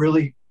songs have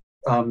really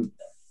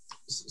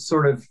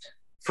sort of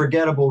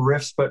forgettable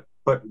riffs, but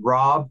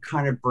Rob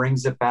kind of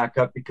brings it back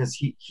up because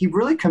he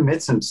really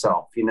commits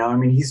himself, you know. I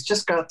mean, he's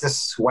just got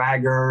this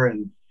swagger,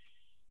 and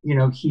you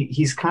know,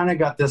 he's kind of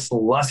got this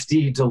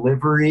lusty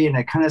delivery, and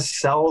it kind of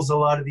sells a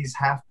lot of these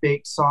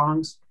half-baked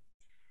songs.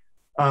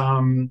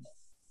 You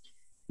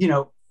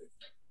know,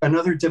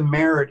 another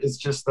demerit is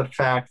just the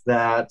fact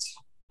that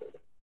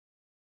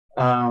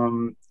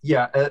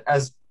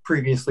as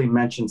previously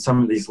mentioned,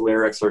 some of these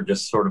lyrics are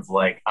just sort of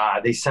like,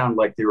 they sound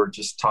like they were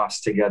just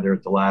tossed together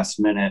at the last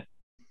minute.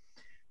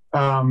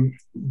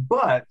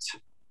 But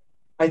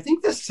I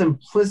think the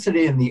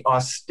simplicity and the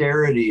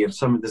austerity of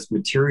some of this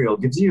material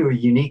gives you a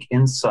unique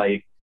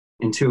insight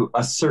into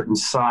a certain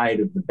side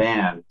of the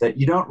band that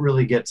you don't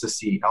really get to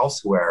see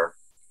elsewhere.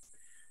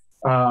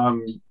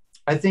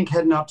 I think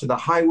Heading Up to the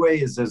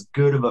Highway is as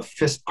good of a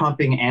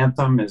fist-pumping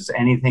anthem as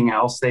anything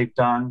else they've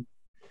done.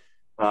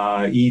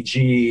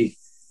 E.g.,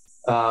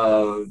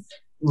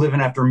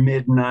 Living After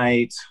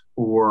Midnight,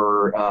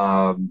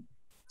 or,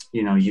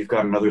 you know, You've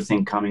Got Another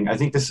Thing Coming. I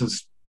think this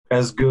is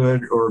as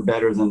good or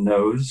better than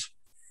those.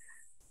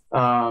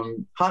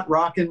 Hot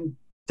Rockin',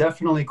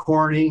 definitely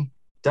corny,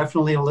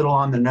 definitely a little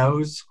on the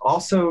nose.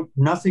 Also,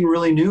 nothing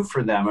really new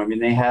for them. I mean,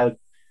 they had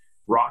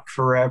Rock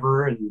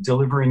Forever and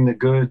Delivering the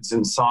Goods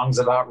and songs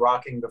about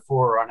rocking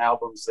before on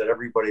albums that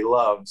everybody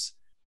loves.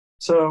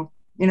 So,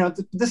 you know,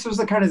 this was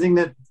the kind of thing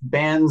that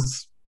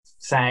bands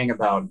sang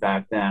about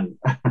back then.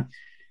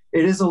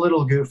 It is a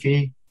little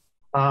goofy.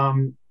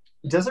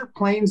 Desert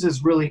Plains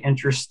is really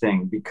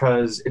interesting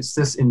because it's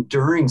this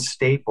enduring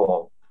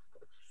staple,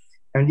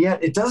 and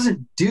yet it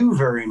doesn't do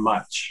very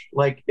much.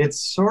 Like,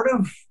 it's sort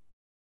of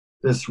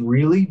this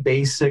really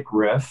basic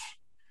riff.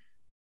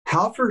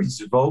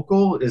 Halford's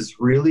vocal is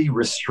really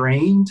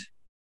restrained,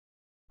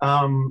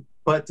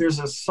 but there's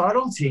a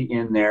subtlety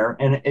in there,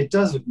 and it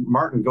does,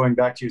 Martin, going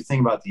back to your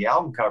thing about the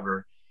album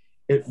cover,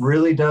 it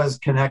really does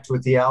connect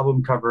with the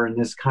album cover in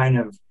this kind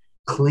of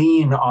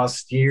clean,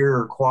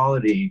 austere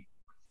quality.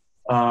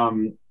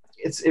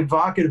 It's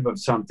evocative of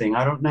something.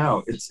 I don't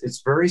know.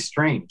 It's very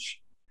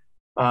strange.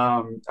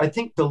 I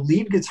think the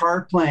lead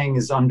guitar playing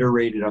is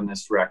underrated on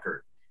this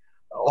record.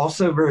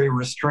 Also very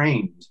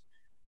restrained.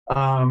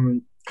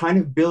 Kind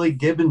of Billy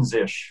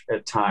Gibbons-ish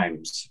at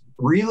times.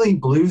 Really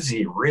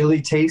bluesy,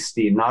 really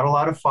tasty, not a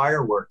lot of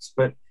fireworks,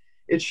 but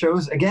it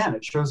shows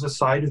a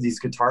side of these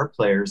guitar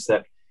players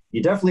that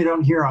you definitely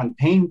don't hear on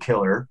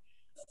Painkiller,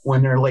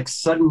 when they're like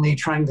suddenly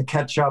trying to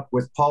catch up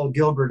with Paul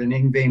Gilbert and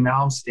Yngwie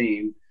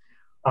Malmsteen.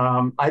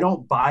 I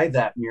don't buy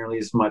that nearly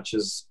as much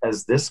as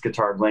this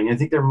guitar playing. I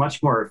think they're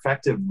much more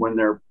effective when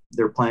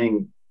they're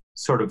playing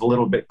sort of a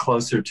little bit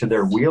closer to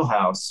their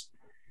wheelhouse.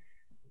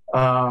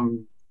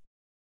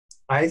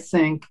 I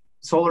think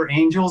Solar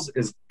Angels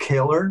is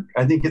killer.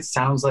 I think it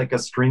sounds like a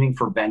Screaming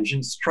for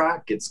Vengeance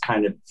track. It's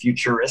kind of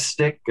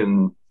futuristic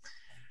and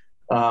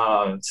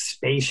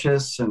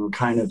spacious, and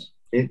kind of,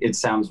 it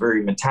sounds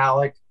very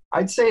metallic.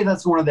 I'd say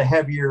that's one of the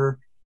heavier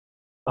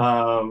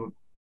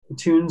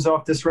tunes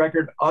off this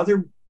record.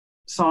 Other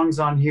songs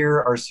on here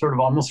are sort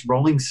of almost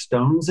Rolling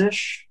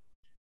Stones-ish.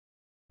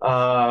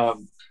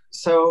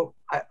 So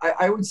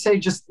I would say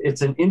just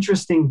it's an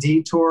interesting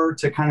detour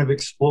to kind of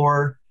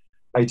explore.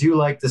 I do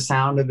like the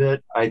sound of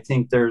it. I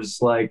think there's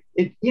like,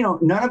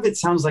 none of it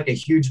sounds like a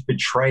huge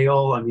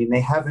betrayal. I mean,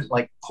 they haven't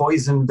like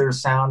poisoned their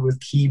sound with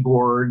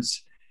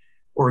keyboards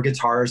or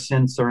guitar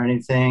synths or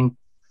anything.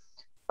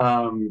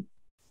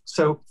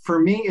 So for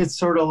me, it's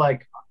sort of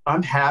like,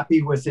 I'm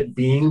happy with it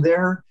being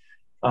there.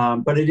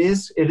 But it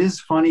is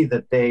funny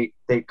that they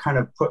kind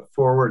of put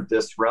forward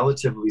this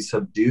relatively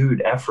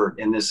subdued effort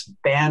in this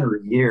banner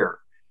year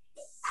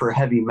for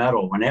heavy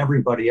metal when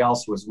everybody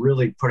else was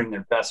really putting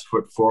their best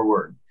foot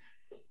forward.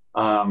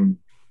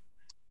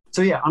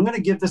 So yeah, I'm going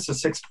to give this a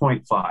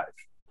 6.5.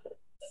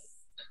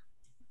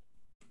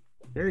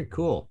 Very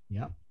cool.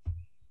 Yeah.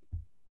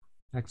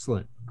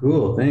 Excellent.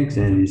 Cool. Thanks,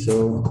 Andee.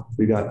 So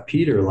we got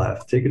Peter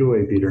left. Take it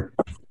away, Peter.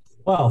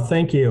 Well,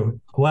 thank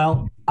you.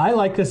 Well, I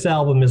like this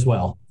album as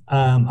well.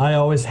 I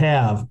always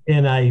have.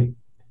 And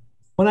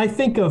when I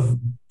think of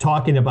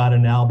talking about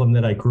an album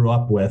that I grew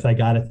up with, I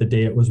got it the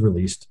day it was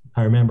released.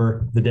 I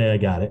remember the day I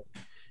got it.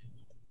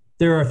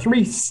 There are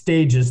three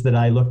stages that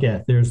I look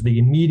at. There's the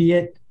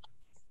immediate,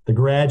 the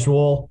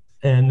gradual,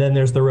 and then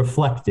there's the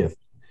reflective.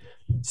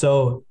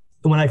 So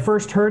when I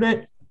first heard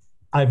it,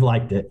 I've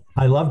liked it.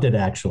 I loved it,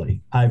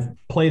 actually. I've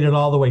played it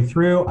all the way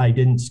through. I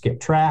didn't skip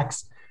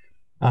tracks.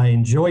 I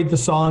enjoyed the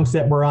songs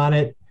that were on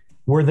it.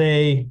 Were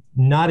they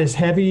not as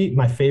heavy?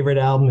 My favorite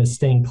album is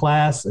Stained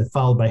Class,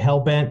 followed by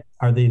Hellbent.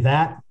 Are they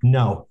that?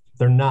 No,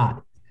 they're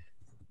not.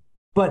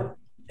 But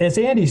as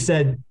Andee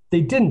said,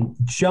 they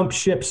didn't jump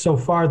ship so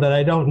far that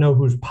I don't know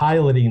who's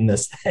piloting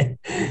this thing,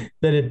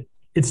 that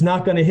it's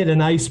not going to hit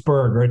an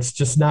iceberg, or it's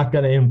just not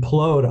going to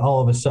implode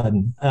all of a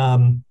sudden.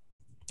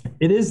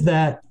 It is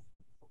that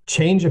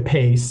change of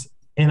pace.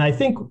 And I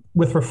think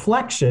with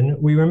reflection,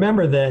 we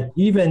remember that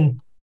even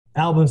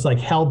albums like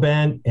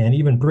Hellbent and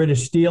even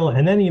British Steel,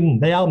 and then even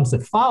the albums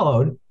that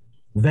followed,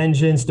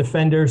 Vengeance,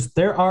 Defenders,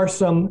 there are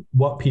some,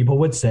 what people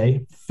would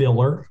say,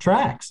 filler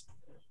tracks.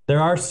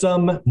 There are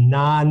some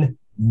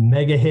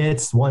non-mega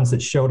hits, ones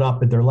that showed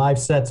up at their live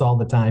sets all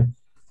the time.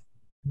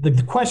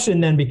 The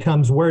question then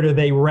becomes, where do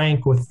they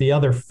rank with the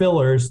other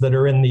fillers that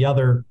are in the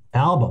other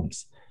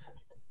albums?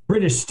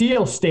 British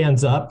Steel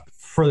stands up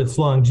for its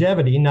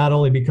longevity, not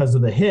only because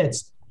of the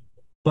hits,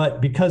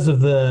 but because of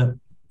the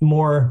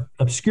more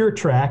obscure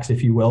tracks,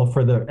 if you will,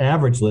 for the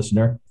average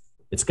listener.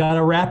 It's got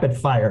a Rapid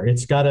Fire,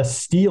 it's got a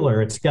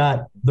Stealer, it's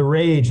got The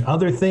Rage,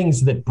 other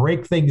things that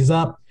break things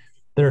up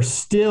that are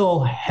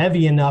still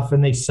heavy enough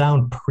and they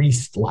sound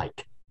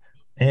Priest-like,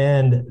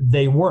 and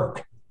they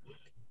work.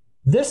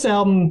 This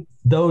album,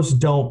 those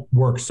don't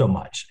work so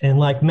much. And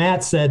like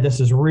Matt said, this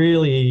is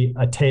really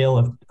a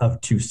tale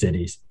of two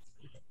cities.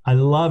 I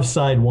love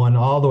side one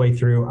all the way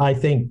through. I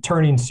think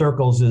Turning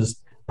Circles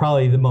is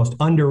probably the most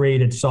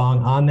underrated song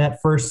on that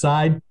first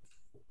side.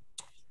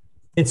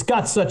 It's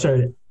got such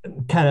a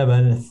kind of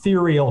an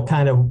ethereal,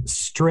 kind of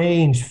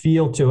strange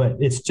feel to it.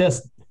 It's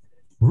just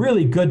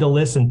really good to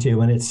listen to,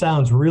 and it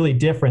sounds really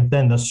different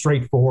than the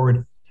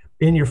straightforward,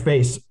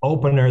 in-your-face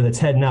opener that's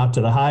heading out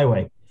to the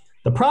highway.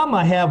 The problem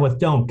I have with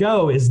Don't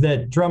Go is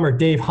that drummer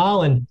Dave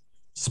Holland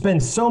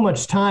spends so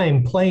much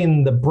time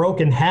playing the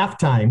broken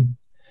halftime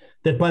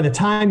that by the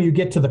time you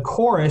get to the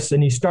chorus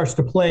and he starts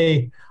to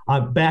play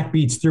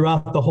backbeats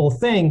throughout the whole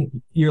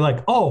thing, you're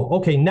like, oh,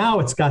 okay, now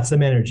it's got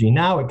some energy.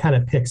 Now it kind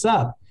of picks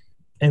up.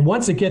 And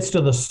once it gets to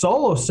the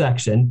solo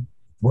section,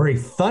 where he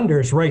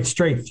thunders right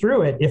straight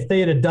through it. If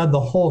they had done the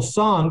whole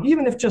song,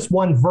 even if just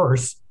one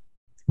verse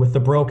with the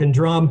broken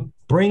drum,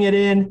 bring it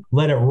in,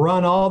 let it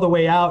run all the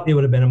way out, it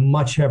would have been a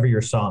much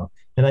heavier song.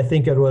 And I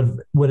think it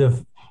would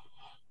have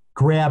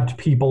grabbed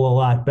people a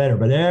lot better.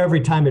 But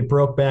every time it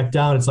broke back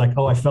down, it's like,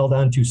 oh, I fell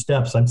down 2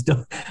 steps. I'm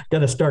still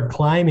going to start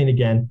climbing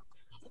again.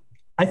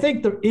 I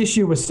think the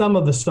issue with some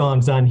of the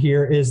songs on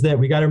here is that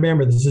we got to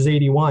remember this is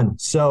 81.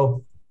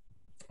 So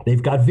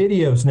they've got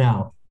videos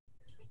now.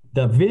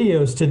 The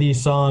videos to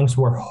these songs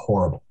were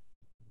horrible.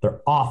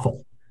 They're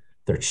awful.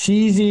 They're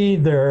cheesy.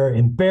 They're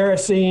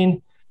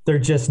embarrassing. They're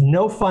just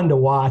no fun to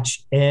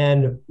watch.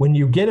 And when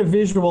you get a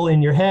visual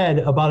in your head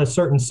about a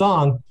certain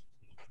song,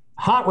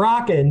 Hot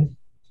Rockin',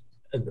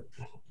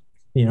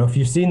 if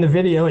you've seen the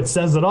video, it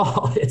says it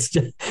all. It's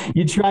just,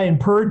 you try and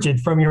purge it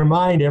from your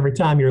mind every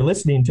time you're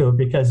listening to it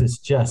because it's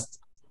just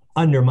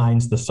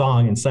undermines the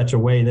song in such a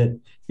way that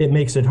it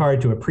makes it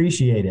hard to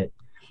appreciate it.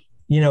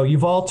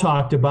 You've all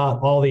talked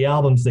about all the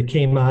albums that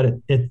came out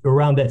at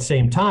around that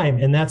same time,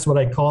 and that's what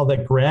I call the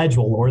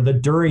gradual or the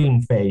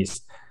during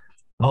phase.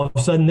 All of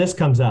a sudden this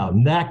comes out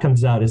and that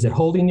comes out. Is it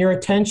holding your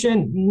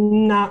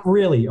attention? Not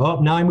really. Oh,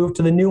 now I move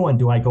to the new one.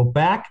 Do I go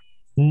back?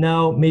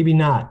 No, maybe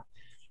not.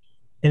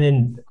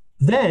 And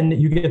then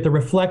you get the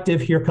reflective.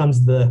 Here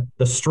comes the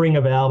string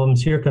of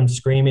albums. Here comes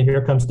Screaming.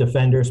 Here comes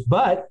Defenders.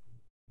 But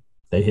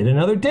they hit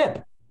another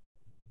dip.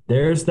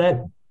 There's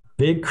that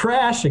big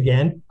crash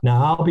again.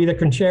 Now I'll be the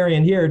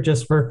contrarian here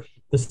just for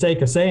the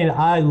sake of saying it.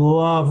 I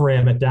love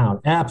Ram It Down.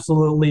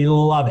 Absolutely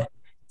love it.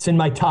 It's in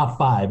my top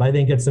 5. I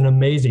think it's an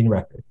amazing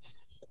record.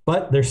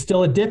 But there's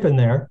still a dip in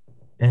there,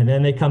 and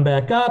then they come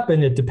back up,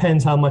 and it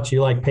depends how much you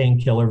like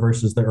Painkiller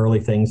versus the early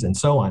things and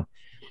so on.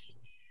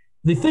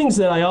 The things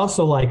that I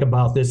also like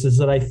about this is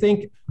that I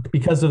think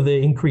because of the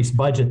increased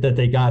budget that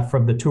they got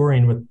from the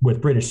touring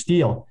with British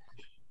Steel,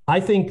 I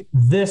think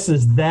this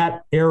is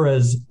that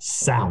era's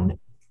sound.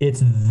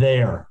 It's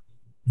there.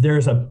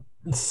 There's a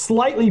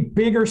slightly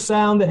bigger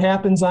sound that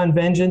happens on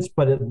Vengeance,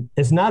 but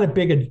it's not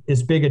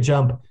as big a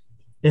jump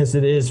as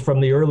it is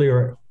from the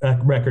earlier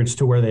records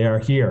to where they are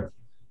here.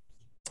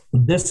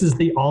 This is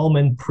the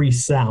Allman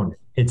Priest sound.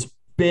 It's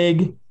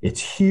big,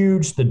 it's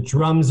huge. The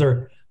drums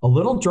are a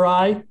little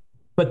dry,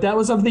 but that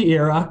was of the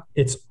era.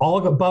 It's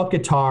all about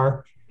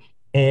guitar,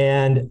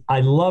 and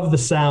I love the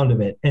sound of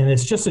it. And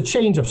it's just a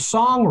change of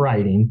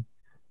songwriting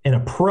and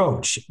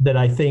approach that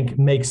I think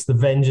makes the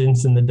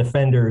Vengeance and the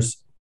Defenders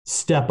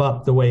step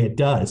up the way it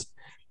does.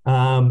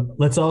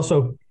 Let's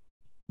also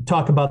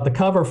talk about the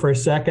cover for a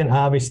second.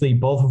 Obviously,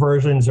 both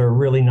versions are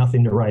really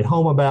nothing to write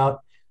home about,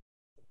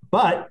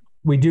 but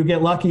we do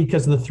get lucky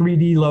because the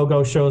 3D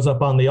logo shows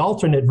up on the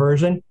alternate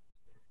version,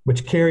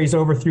 which carries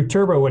over through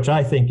Turbo, which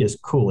I think is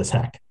cool as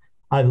heck.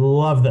 I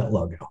love that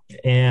logo.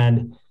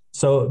 And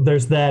so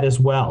there's that as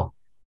well.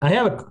 I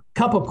have a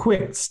couple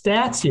quick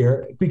stats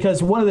here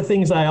because one of the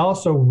things I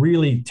also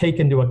really take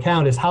into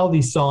account is how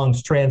these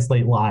songs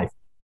translate live.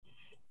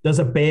 Does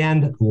a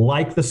band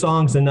like the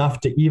songs enough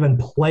to even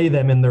play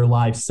them in their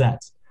live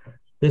sets?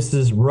 This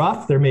is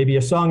rough. There may be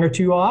a song or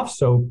two off,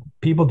 so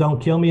people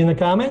don't kill me in the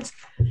comments.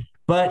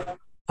 But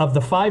of the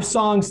 5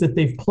 songs that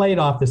they've played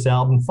off this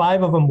album,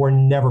 5 of them were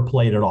never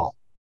played at all.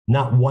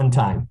 Not one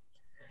time.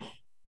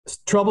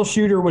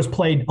 Troubleshooter was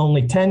played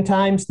only 10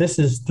 times. This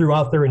is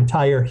throughout their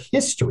entire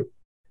history,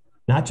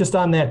 not just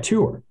on that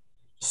tour.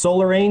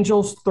 Solar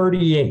Angels,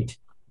 38.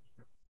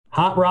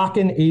 Hot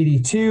Rockin',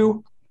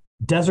 82.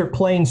 Desert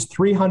Plains,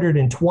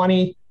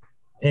 320.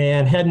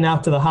 And Heading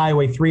Out to the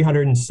Highway,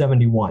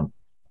 371.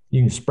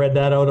 You can spread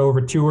that out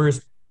over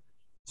tours.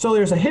 So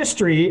there's a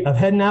history of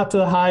Heading Out to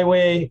the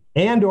Highway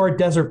and or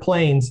Desert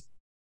Plains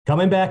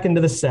coming back into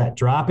the set,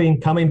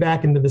 dropping, coming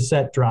back into the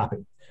set,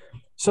 dropping.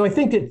 So I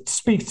think it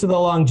speaks to the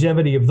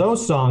longevity of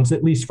those songs,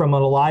 at least from a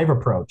live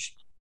approach.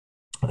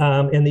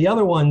 And the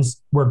other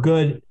ones were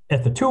good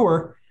at the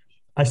tour.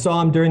 I saw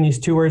them during these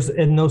tours,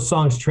 and those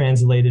songs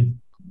translated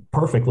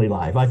perfectly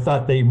live. I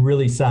thought they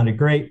really sounded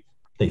great.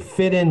 They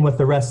fit in with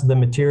the rest of the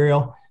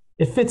material.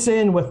 It fits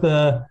in with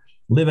the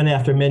Living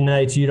After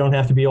Midnight, You Don't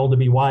Have to Be Old to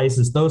Be Wise,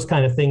 is those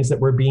kind of things that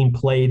were being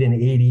played in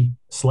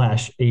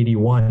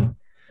 80/81.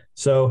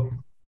 So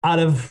out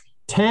of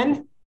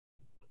 10,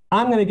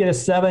 I'm going to get a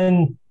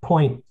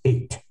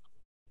 7.8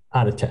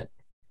 out of 10.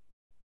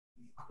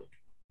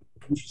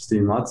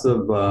 Interesting. Lots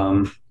of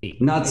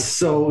not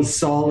so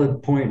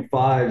solid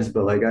 0.5s,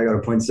 but like I got a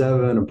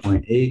 0.7, a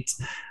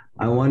 0.8.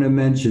 I want to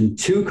mention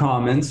 2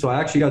 comments. So I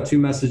actually got 2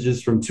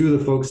 messages from 2 of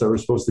the folks that were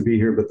supposed to be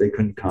here, but they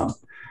couldn't come.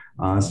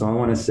 So I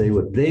want to say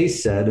what they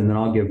said, and then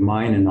I'll give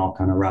mine, and I'll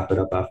kind of wrap it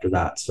up after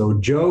that. So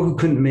Joe, who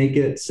couldn't make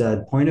it,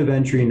 said point of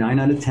entry, 9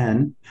 out of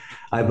 10.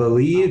 I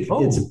believe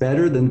it's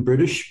better than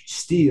British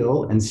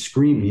Steel and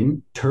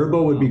Screaming.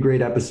 Turbo would be a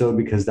great episode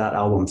because that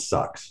album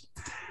sucks.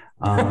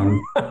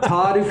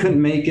 Todd, who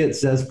couldn't make it,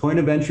 says point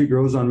of entry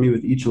grows on me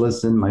with each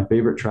listen. My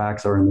favorite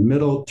tracks are in the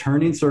middle: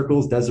 Turning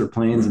Circles, Desert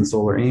Plains, and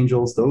Solar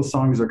Angels. Those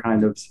songs are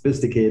kind of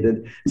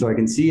sophisticated, so I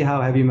can see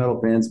how heavy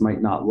metal fans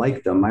might not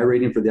like them. My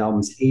rating for the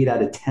album is 8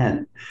 out of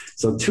 10.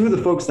 So 2 of the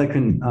folks that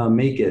couldn't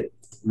make it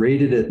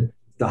rated it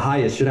the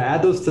highest. Should I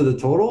add those to the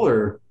total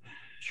or?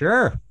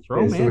 Sure. Throw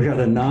Okay, them so we in. got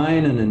a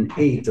 9 and an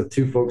 8 of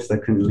two folks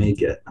that couldn't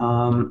make it.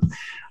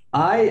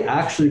 I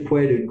actually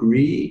quite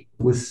agree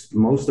with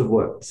most of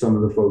what some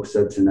of the folks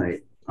said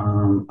tonight.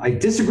 I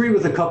disagree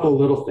with a couple of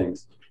little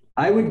things.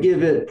 I would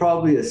give it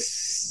probably a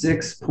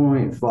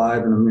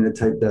 6.5, and I'm going to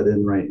type that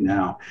in right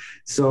now.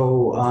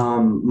 So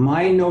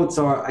my notes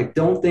are, I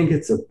don't think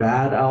it's a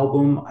bad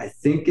album. I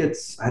think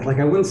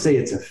I wouldn't say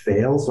it's a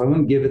fail, so I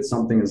wouldn't give it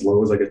something as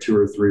low as like a 2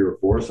 or 3 or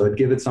 4. So I'd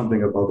give it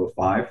something above a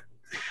 5.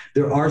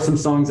 There are some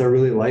songs I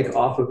really like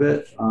off of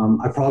it.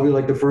 I probably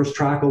like the first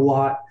track a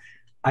lot.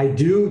 I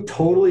do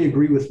totally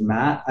agree with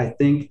Matt. I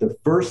think the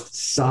first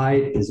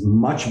side is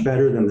much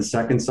better than the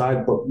second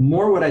side, but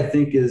more what I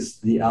think is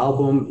the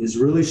album is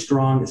really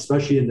strong,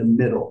 especially in the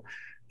middle.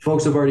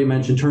 Folks have already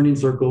mentioned Turning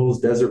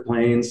Circles, Desert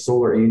Plains,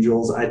 Solar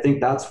Angels. I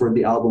think that's where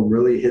the album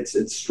really hits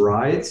its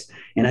strides,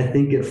 and I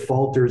think it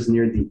falters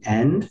near the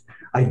end.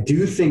 I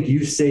do think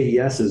You Say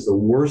Yes is the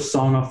worst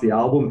song off the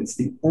album. It's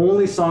the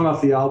only song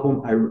off the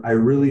album I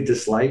really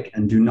dislike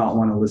and do not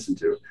want to listen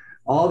to.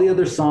 All the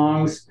other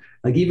songs,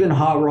 like even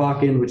Hot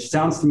Rockin', which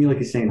sounds to me like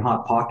he's saying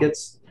Hot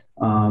Pockets,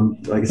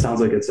 like it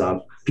sounds like it's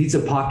a Pizza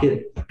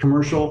Pocket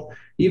commercial.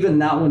 Even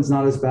that one's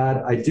not as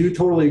bad. I do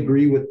totally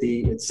agree with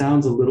it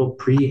sounds a little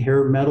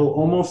pre-hair metal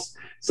almost.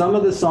 Some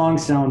of the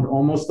songs sound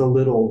almost a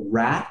little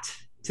Rat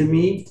to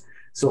me.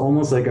 So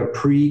almost like a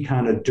pre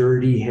kind of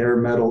dirty hair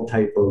metal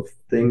type of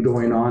thing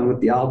going on with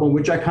the album,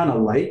 which I kind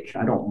of like.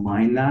 I don't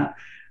mind that.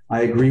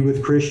 I agree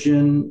with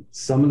Christian.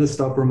 Some of the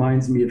stuff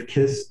reminds me of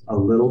Kiss a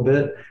little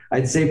bit.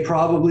 I'd say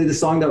probably the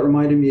song that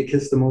reminded me of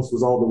Kiss the most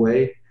was All the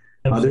Way.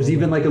 There's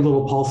even like a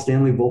little Paul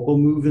Stanley vocal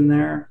move in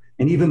there.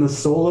 And even the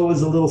solo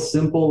is a little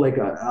simple, like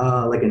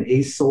an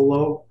Ace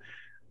solo.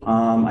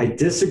 I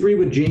disagree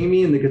with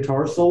Jamie and the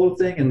guitar solo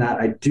thing in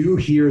that I do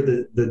hear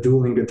the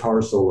dueling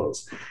guitar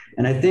solos.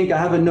 And I think I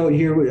have a note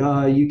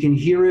here. You can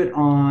hear it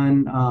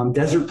on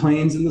Desert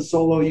Plains in the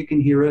solo. You can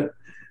hear it.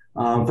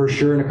 For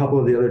sure, in a couple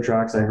of the other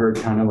tracks, I heard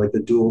kind of like the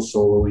dual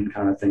soloing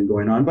kind of thing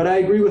going on. But I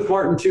agree with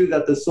Martin, too,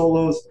 that the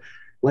solos,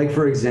 like,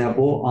 for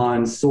example,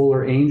 on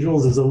Solar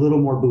Angels is a little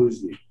more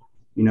bluesy,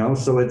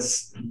 So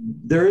it's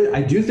there.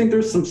 I do think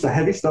there's some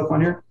heavy stuff on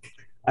here.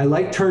 I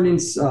like Turning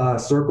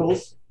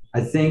Circles.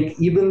 I think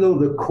even though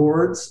the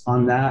chords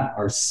on that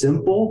are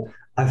simple,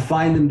 I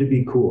find them to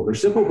be cool. They're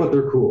simple, but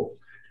they're cool.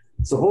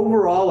 So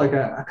overall, like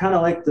I kind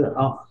of like the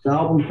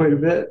album quite a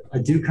bit. I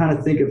do kind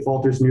of think it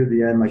falters near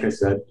the end, like I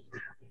said.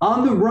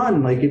 On the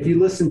Run, like if you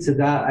listen to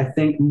that, I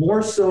think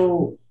more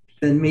so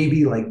than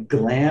maybe like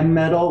glam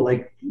metal,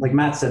 like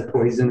Matt said,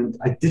 Poison.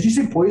 Did you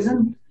say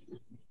Poison?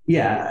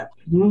 Yeah,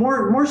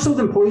 more so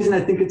than Poison.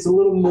 I think it's a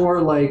little more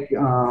like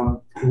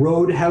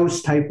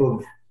Roadhouse type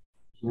of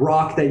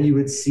rock that you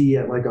would see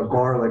at like a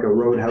bar, like a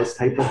Roadhouse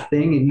type of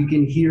thing, and you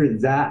can hear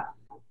that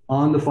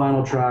on the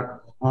final track,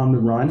 On the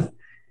Run.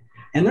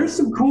 And there's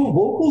some cool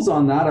vocals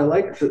on that. I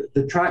like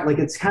the track. Like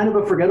it's kind of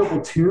a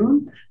forgettable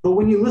tune, but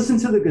when you listen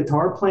to the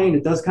guitar playing,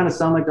 it does kind of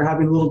sound like they're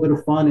having a little bit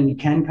of fun, and you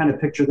can kind of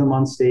picture them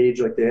on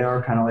stage like they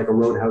are kind of like a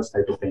Roadhouse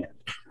type of band.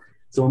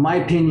 So in my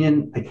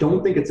opinion, I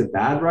don't think it's a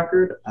bad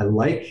record. I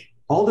like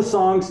all the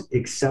songs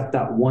except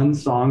that one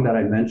song that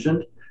I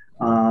mentioned.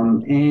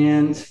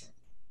 And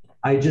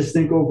I just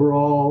think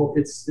overall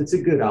it's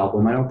a good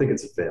album. I don't think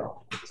it's a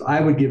fail. So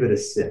I would give it a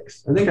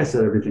 6. I think I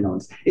said everything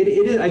else. It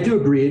is. I do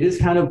agree. It is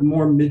kind of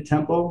more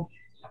mid-tempo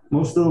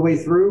most of the way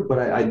through, but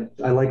I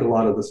like a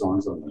lot of the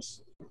songs on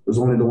this. There's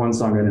only the one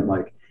song I didn't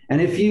like. And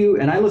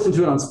I listened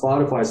to it on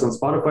Spotify. So on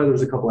Spotify,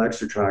 there's a couple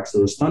extra tracks. So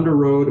there's Thunder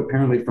Road,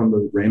 apparently from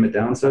the Ram It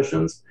Down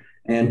sessions,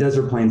 and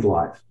Desert Plains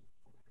Live.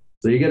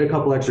 So you get a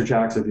couple extra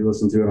tracks if you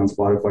listen to it on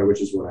Spotify,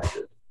 which is what I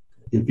did.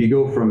 If you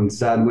go from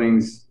Sad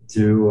Wings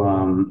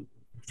to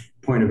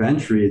Point of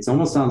Entry, it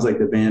almost sounds like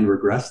the band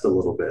regressed a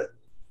little bit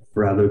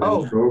rather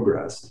than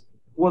progressed.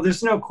 Well,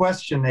 there's no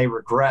question they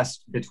regressed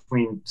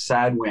between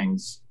Sad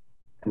Wings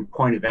and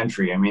Point of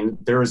Entry. I mean,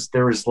 there was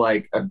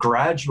like a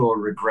gradual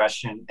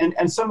regression,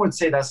 and some would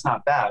say that's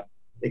not bad.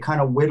 They kind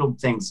of whittled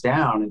things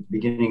down at the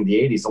beginning of the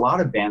 80s. A lot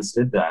of bands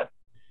did that.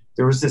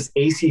 There was this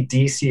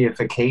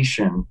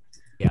AC/DC-ification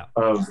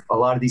of a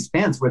lot of these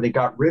bands where they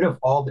got rid of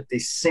they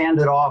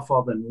sanded off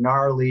all the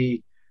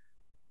gnarly,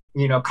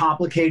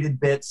 complicated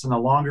bits and the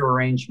longer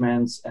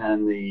arrangements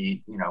and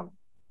the,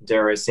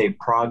 dare I say,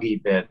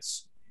 proggy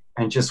bits,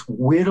 and just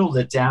whittled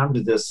it down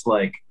to this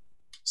like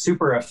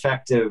super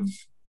effective,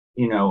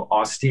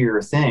 austere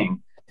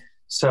thing.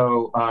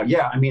 So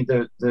I mean,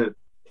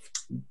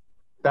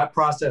 that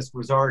process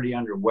was already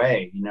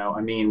underway.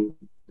 I mean,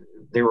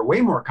 they were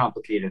way more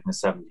complicated in the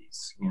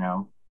 70s.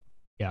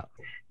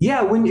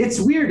 Yeah, when it's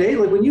weird,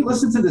 Like when you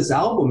listen to this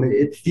album,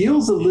 it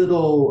feels a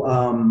little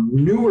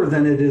newer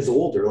than it is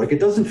older. Like it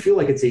doesn't feel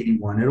like it's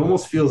 81. It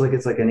almost feels like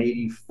it's like an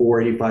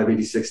 84, 85,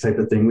 86 type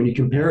of thing when you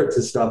compare it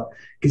to stuff,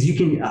 because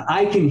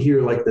I can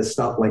hear like the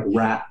stuff like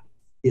Rat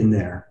in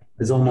there.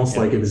 It's almost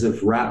like as if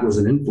Rat was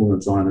an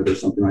influence on it or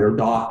something, or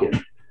Dawkins,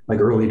 like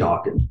early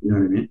Dawkins. You know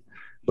what I mean?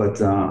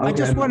 But I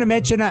just want to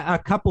mention a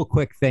couple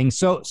quick things.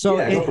 So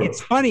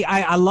it's funny.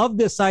 I love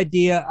this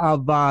idea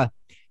of,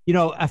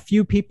 a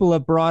few people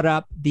have brought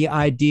up the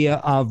idea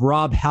of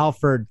Rob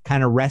Halford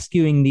kind of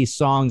rescuing these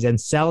songs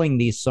and selling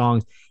these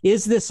songs.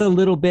 Is this a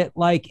little bit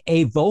like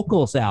a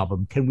vocals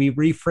album? Can we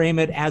reframe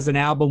it as an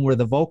album where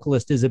the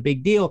vocalist is a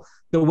big deal?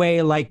 The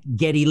way like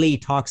Geddy Lee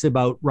talks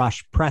about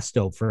Rush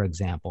Presto, for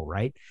example,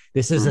 right?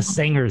 This is a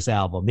singer's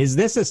album. Is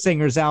this a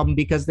singer's album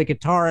because the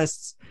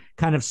guitarists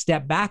kind of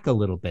step back a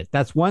little bit?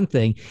 That's one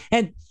thing.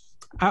 And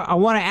I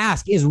want to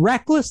ask, is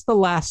Reckless the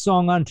last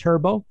song on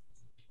Turbo?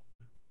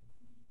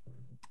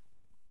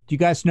 Do you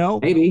guys know?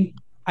 Maybe.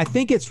 I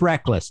think it's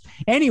Reckless.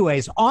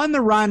 Anyways, On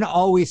the Run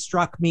always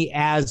struck me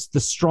as the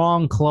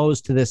strong close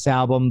to this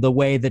album, the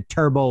way that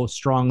Turbo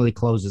strongly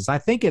closes. I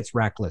think it's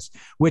Reckless,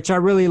 which I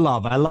really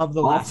love. I love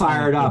the All last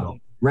Fired Up. Turbo.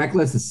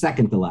 Reckless is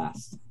second to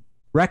last.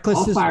 Reckless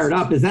All is Fired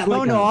Up. Is that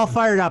like All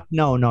Fired Up?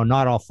 No,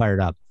 not All Fired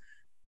Up.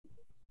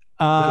 Is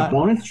that a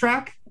bonus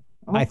track?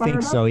 I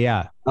think so,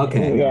 yeah.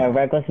 Okay. Yeah,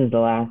 Reckless is the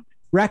last.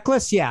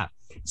 Reckless, yeah.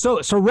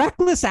 So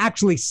Reckless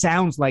actually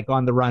sounds like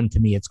On the Run to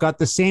me. It's got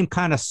the same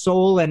kind of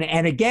soul, and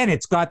again,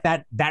 it's got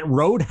that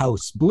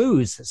Roadhouse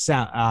blues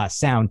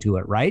sound to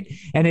it, right?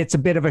 And it's a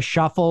bit of a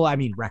shuffle. I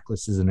mean,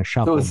 Reckless isn't a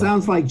shuffle. So it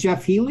sounds like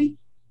Jeff Healey?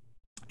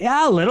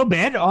 Yeah, a little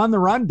bit. On the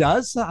Run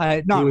does.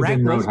 Not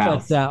Reckless,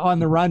 but On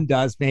the Run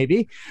does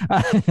maybe.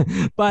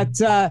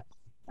 But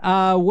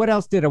what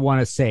else did I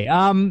want to say?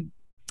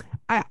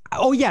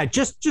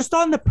 Just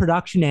on the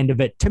production end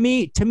of it, to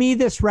me,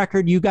 this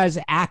record, you guys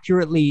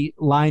accurately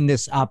line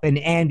this up. And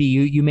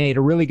Andee, you made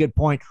a really good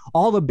point.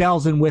 All the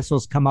bells and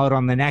whistles come out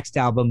on the next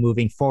album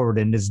moving forward,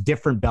 and there's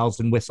different bells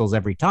and whistles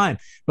every time.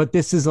 But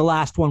this is the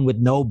last one with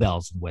no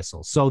bells and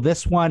whistles. So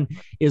this one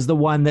is the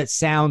one that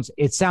sounds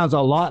a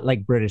lot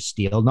like British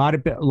Steel, not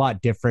a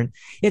lot different.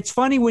 It's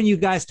funny when you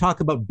guys talk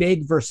about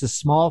big versus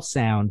small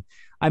sound.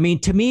 I mean,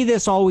 to me,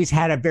 this always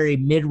had a very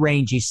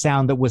mid-rangey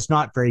sound that was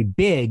not very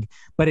big,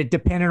 but it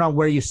depended on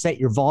where you set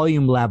your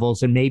volume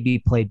levels and maybe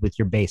played with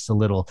your bass a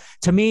little.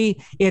 To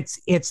me,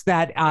 it's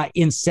that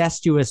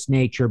incestuous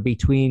nature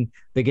between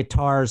the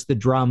guitars, the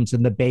drums,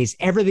 and the bass.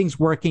 Everything's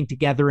working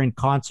together in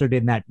concert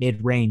in that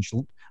mid-range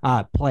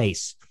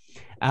place.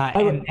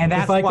 And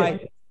that's why...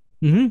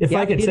 If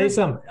I could say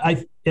something,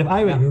 if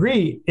I would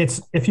agree,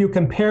 it's if you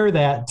compare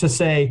that to,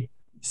 say,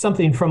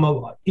 something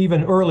from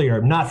even earlier,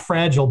 Not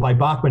Fragile by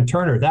Bachman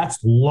Turner, that's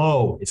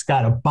low. It's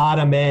got a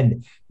bottom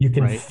end. You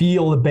can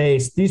feel the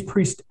bass. These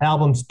Priest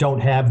albums don't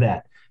have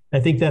that. I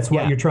think that's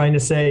what you're trying to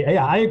say.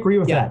 Yeah, I agree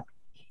with that.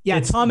 Yeah,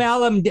 Tom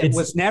Allen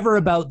was never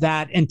about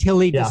that until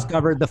he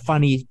discovered the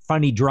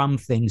funny drum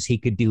things he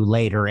could do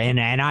later.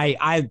 And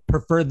I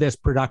prefer this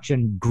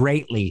production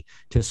greatly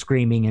to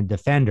Screaming and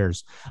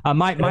Defenders.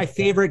 My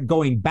favorite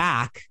going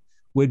back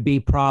would be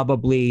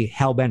probably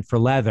Hellbent for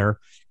Leather.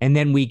 And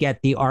then we get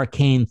the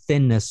arcane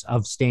thinness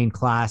of Stained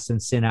Class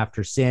and Sin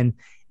After Sin.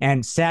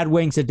 And Sad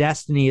Wings of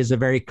Destiny is a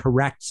very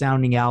correct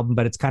sounding album,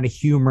 but it's kind of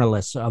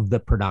humorless of the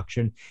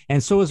production.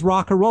 And so is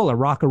Rock-a-Rolla.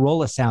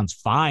 Rock-a-Rolla sounds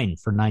fine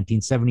for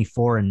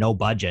 1974 and no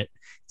budget.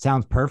 It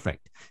sounds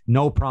perfect.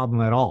 No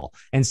problem at all.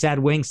 And Sad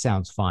Wings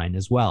sounds fine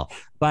as well.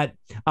 But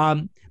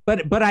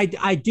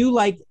I do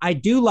like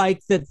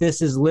that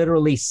this is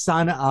literally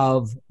son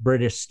of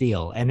British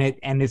Steel, and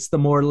it's the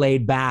more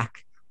laid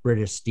back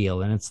British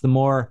Steel, and it's the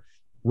more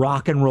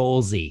rock and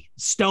rollsy,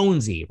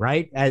 stonesy,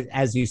 right?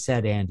 As you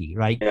said, Andee,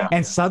 right? Yeah.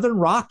 And Southern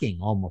rocking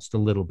almost a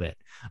little bit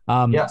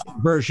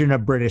version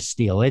of British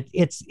Steel.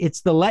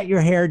 It's the let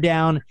your hair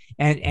down,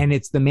 and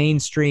it's the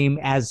mainstream.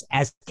 As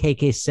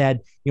KK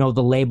said,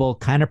 the label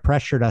kind of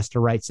pressured us to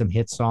write some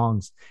hit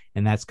songs,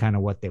 and that's kind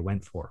of what they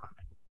went for.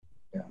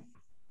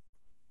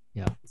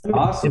 Yeah.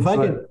 Awesome.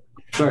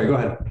 Sorry, go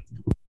ahead.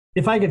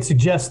 If I could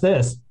suggest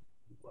this,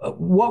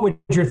 what would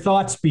your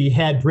thoughts be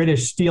had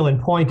British Steel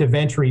and Point of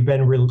Entry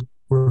been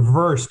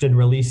reversed in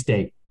release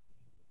date?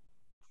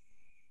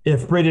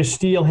 If British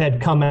Steel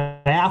had come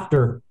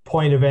after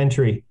Point of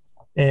Entry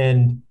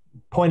and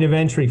Point of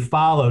Entry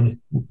followed,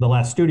 the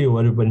last studio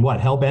would have been what?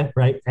 Hellbent,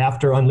 right?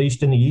 After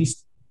Unleashed in the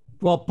East?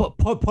 Well,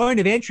 Point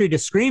of Entry to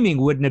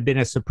Screaming wouldn't have been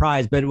a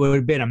surprise, but it would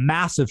have been a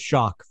massive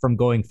shock from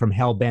going from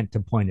Hellbent to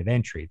Point of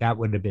Entry. That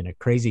would have been a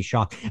crazy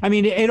shock. I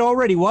mean, it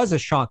already was a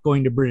shock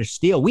going to British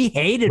Steel. We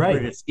hated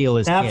British Steel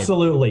as kids.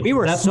 Absolutely. We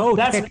were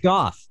ticked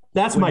off.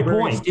 That's my point.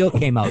 British Steel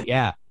came out,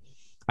 yeah.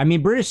 I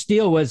mean, British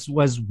Steel was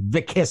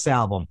the Kiss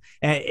album.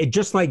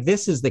 Just like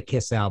this is the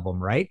Kiss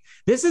album, right?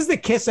 This is the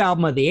Kiss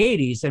album of the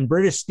 80s, and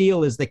British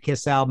Steel is the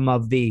Kiss album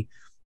of the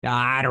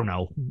I don't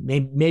know,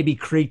 maybe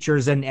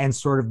Creatures and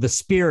sort of the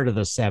spirit of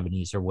the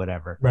 70s or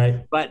whatever.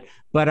 Right.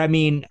 But I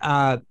mean,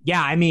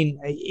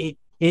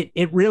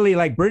 it really,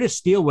 like, British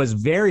Steel was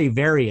very,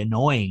 very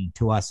annoying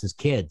to us as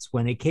kids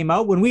when it came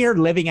out. When we heard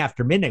Living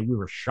After Midnight, we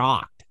were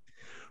shocked,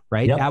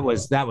 right? Yep.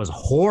 That was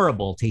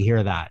horrible to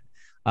hear that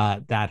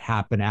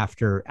happen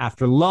after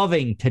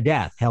loving to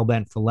death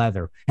Hellbent for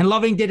Leather, and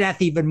loving to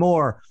death even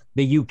more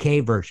the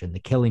UK version, the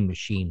Killing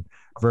Machine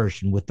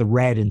version with the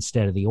red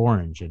instead of the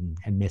orange and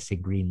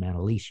missing Green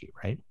Manalishi,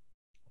 right?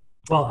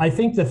 Well, I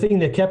think the thing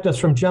that kept us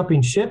from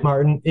jumping ship,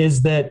 Martin,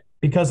 is that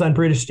because on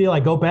British Steel, I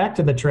go back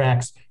to the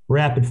tracks,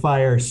 Rapid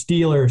Fire,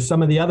 Steeler,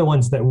 some of the other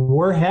ones that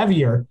were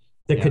heavier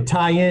that could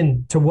tie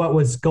in to what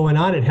was going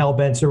on at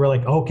Hellbent. So we're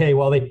like, okay,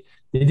 well, they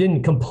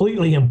didn't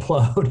completely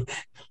implode,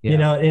 you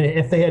know, and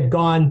if they had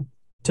gone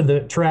to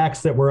the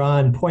tracks that were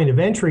on Point of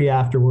Entry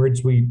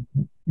afterwards, we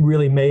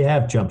really may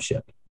have jumped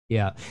ship.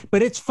 Yeah.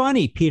 But it's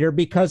funny, Peter,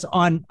 because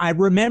I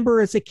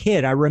remember as a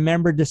kid, I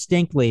remember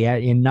distinctly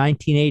in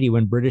 1980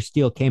 when British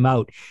Steel came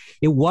out,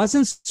 it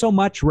wasn't so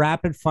much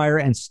Rapid Fire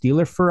and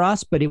Steeler for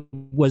us, but it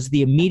was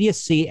the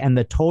immediacy and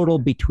the total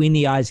between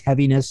the eyes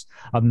heaviness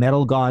of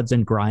Metal Gods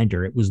and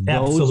Grinder. It was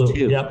those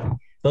two. Yep.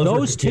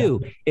 Those two.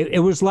 Yeah. It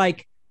was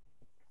like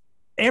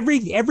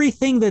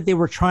everything that they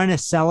were trying to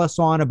sell us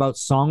on about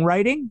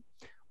songwriting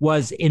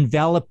was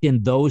enveloped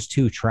in those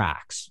two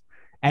tracks.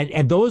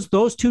 And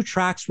those two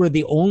tracks were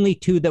the only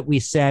two that we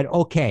said,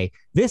 okay,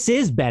 this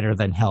is better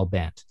than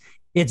Hellbent.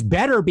 It's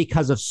better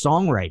because of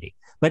songwriting,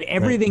 but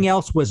everything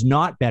else was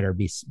not better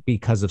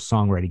because of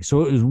songwriting.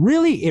 So it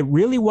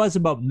really was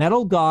about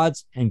Metal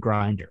Gods and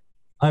Grinder.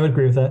 I would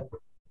agree with that.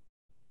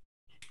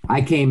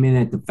 I came in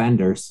at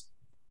Defenders.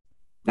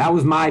 That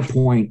was my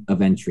point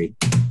of entry,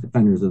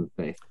 Defenders of the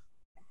Faith.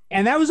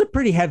 And that was a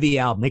pretty heavy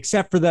album,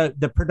 except for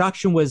the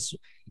production was,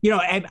 you know,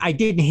 I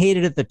didn't hate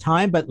it at the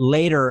time, but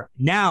later,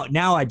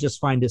 now I just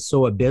find it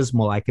so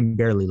abysmal, I can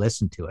barely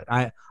listen to it.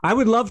 I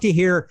would love to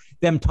hear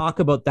them talk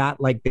about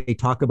that like they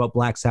talk about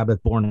Black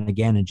Sabbath Born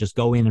Again and just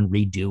go in and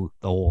redo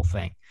the whole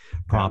thing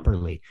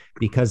properly,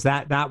 because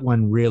that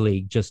one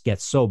really just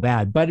gets so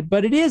bad.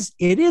 But it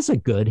is a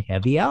good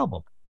heavy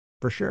album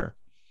for sure.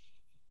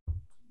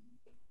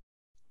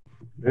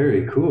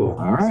 Very cool.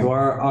 All right. So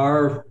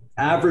our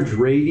average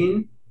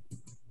rating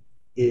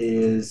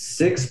is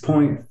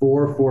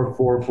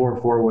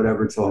 6.44444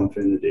 whatever till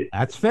infinity.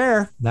 That's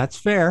fair.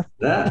 That's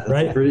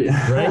right. Pretty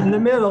right in the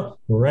middle.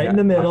 Right in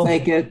the middle. I'll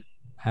take it.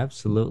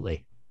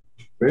 Absolutely.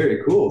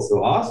 Very cool.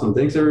 So awesome.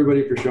 Thanks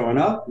everybody for showing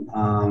up.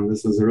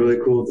 This was a really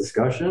cool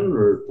discussion.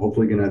 We're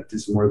hopefully going to do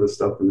some more of this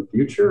stuff in the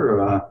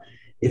future.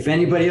 If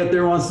anybody out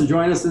there wants to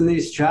join us in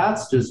these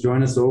chats, just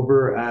join us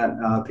over at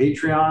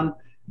Patreon.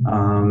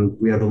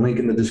 We have a link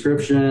in the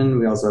description.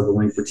 We also have a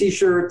link for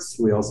t-shirts.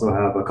 We also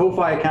have a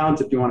Ko-Fi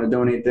account if you want to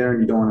donate there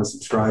and you don't want to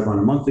subscribe on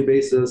a monthly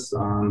basis.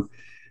 And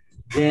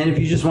if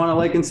you just want to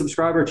like and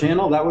subscribe our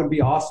channel, that would be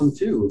awesome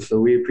too.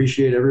 So we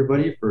appreciate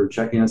everybody for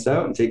checking us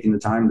out and taking the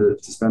time to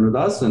spend with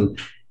us. And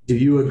do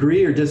you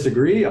agree or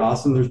disagree?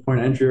 Awesome. There's Point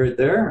of Entry right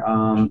there.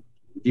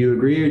 Do you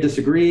agree or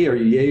disagree? Are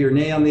you yay or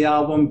nay on the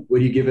album?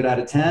 Would you give it out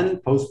of 10?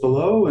 Post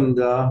below, and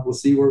we'll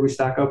see where we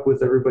stack up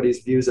with everybody's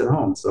views at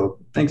home. So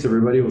thanks,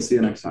 everybody. We'll see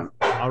you next time.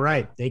 All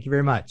right. Thank you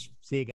very much. See you guys.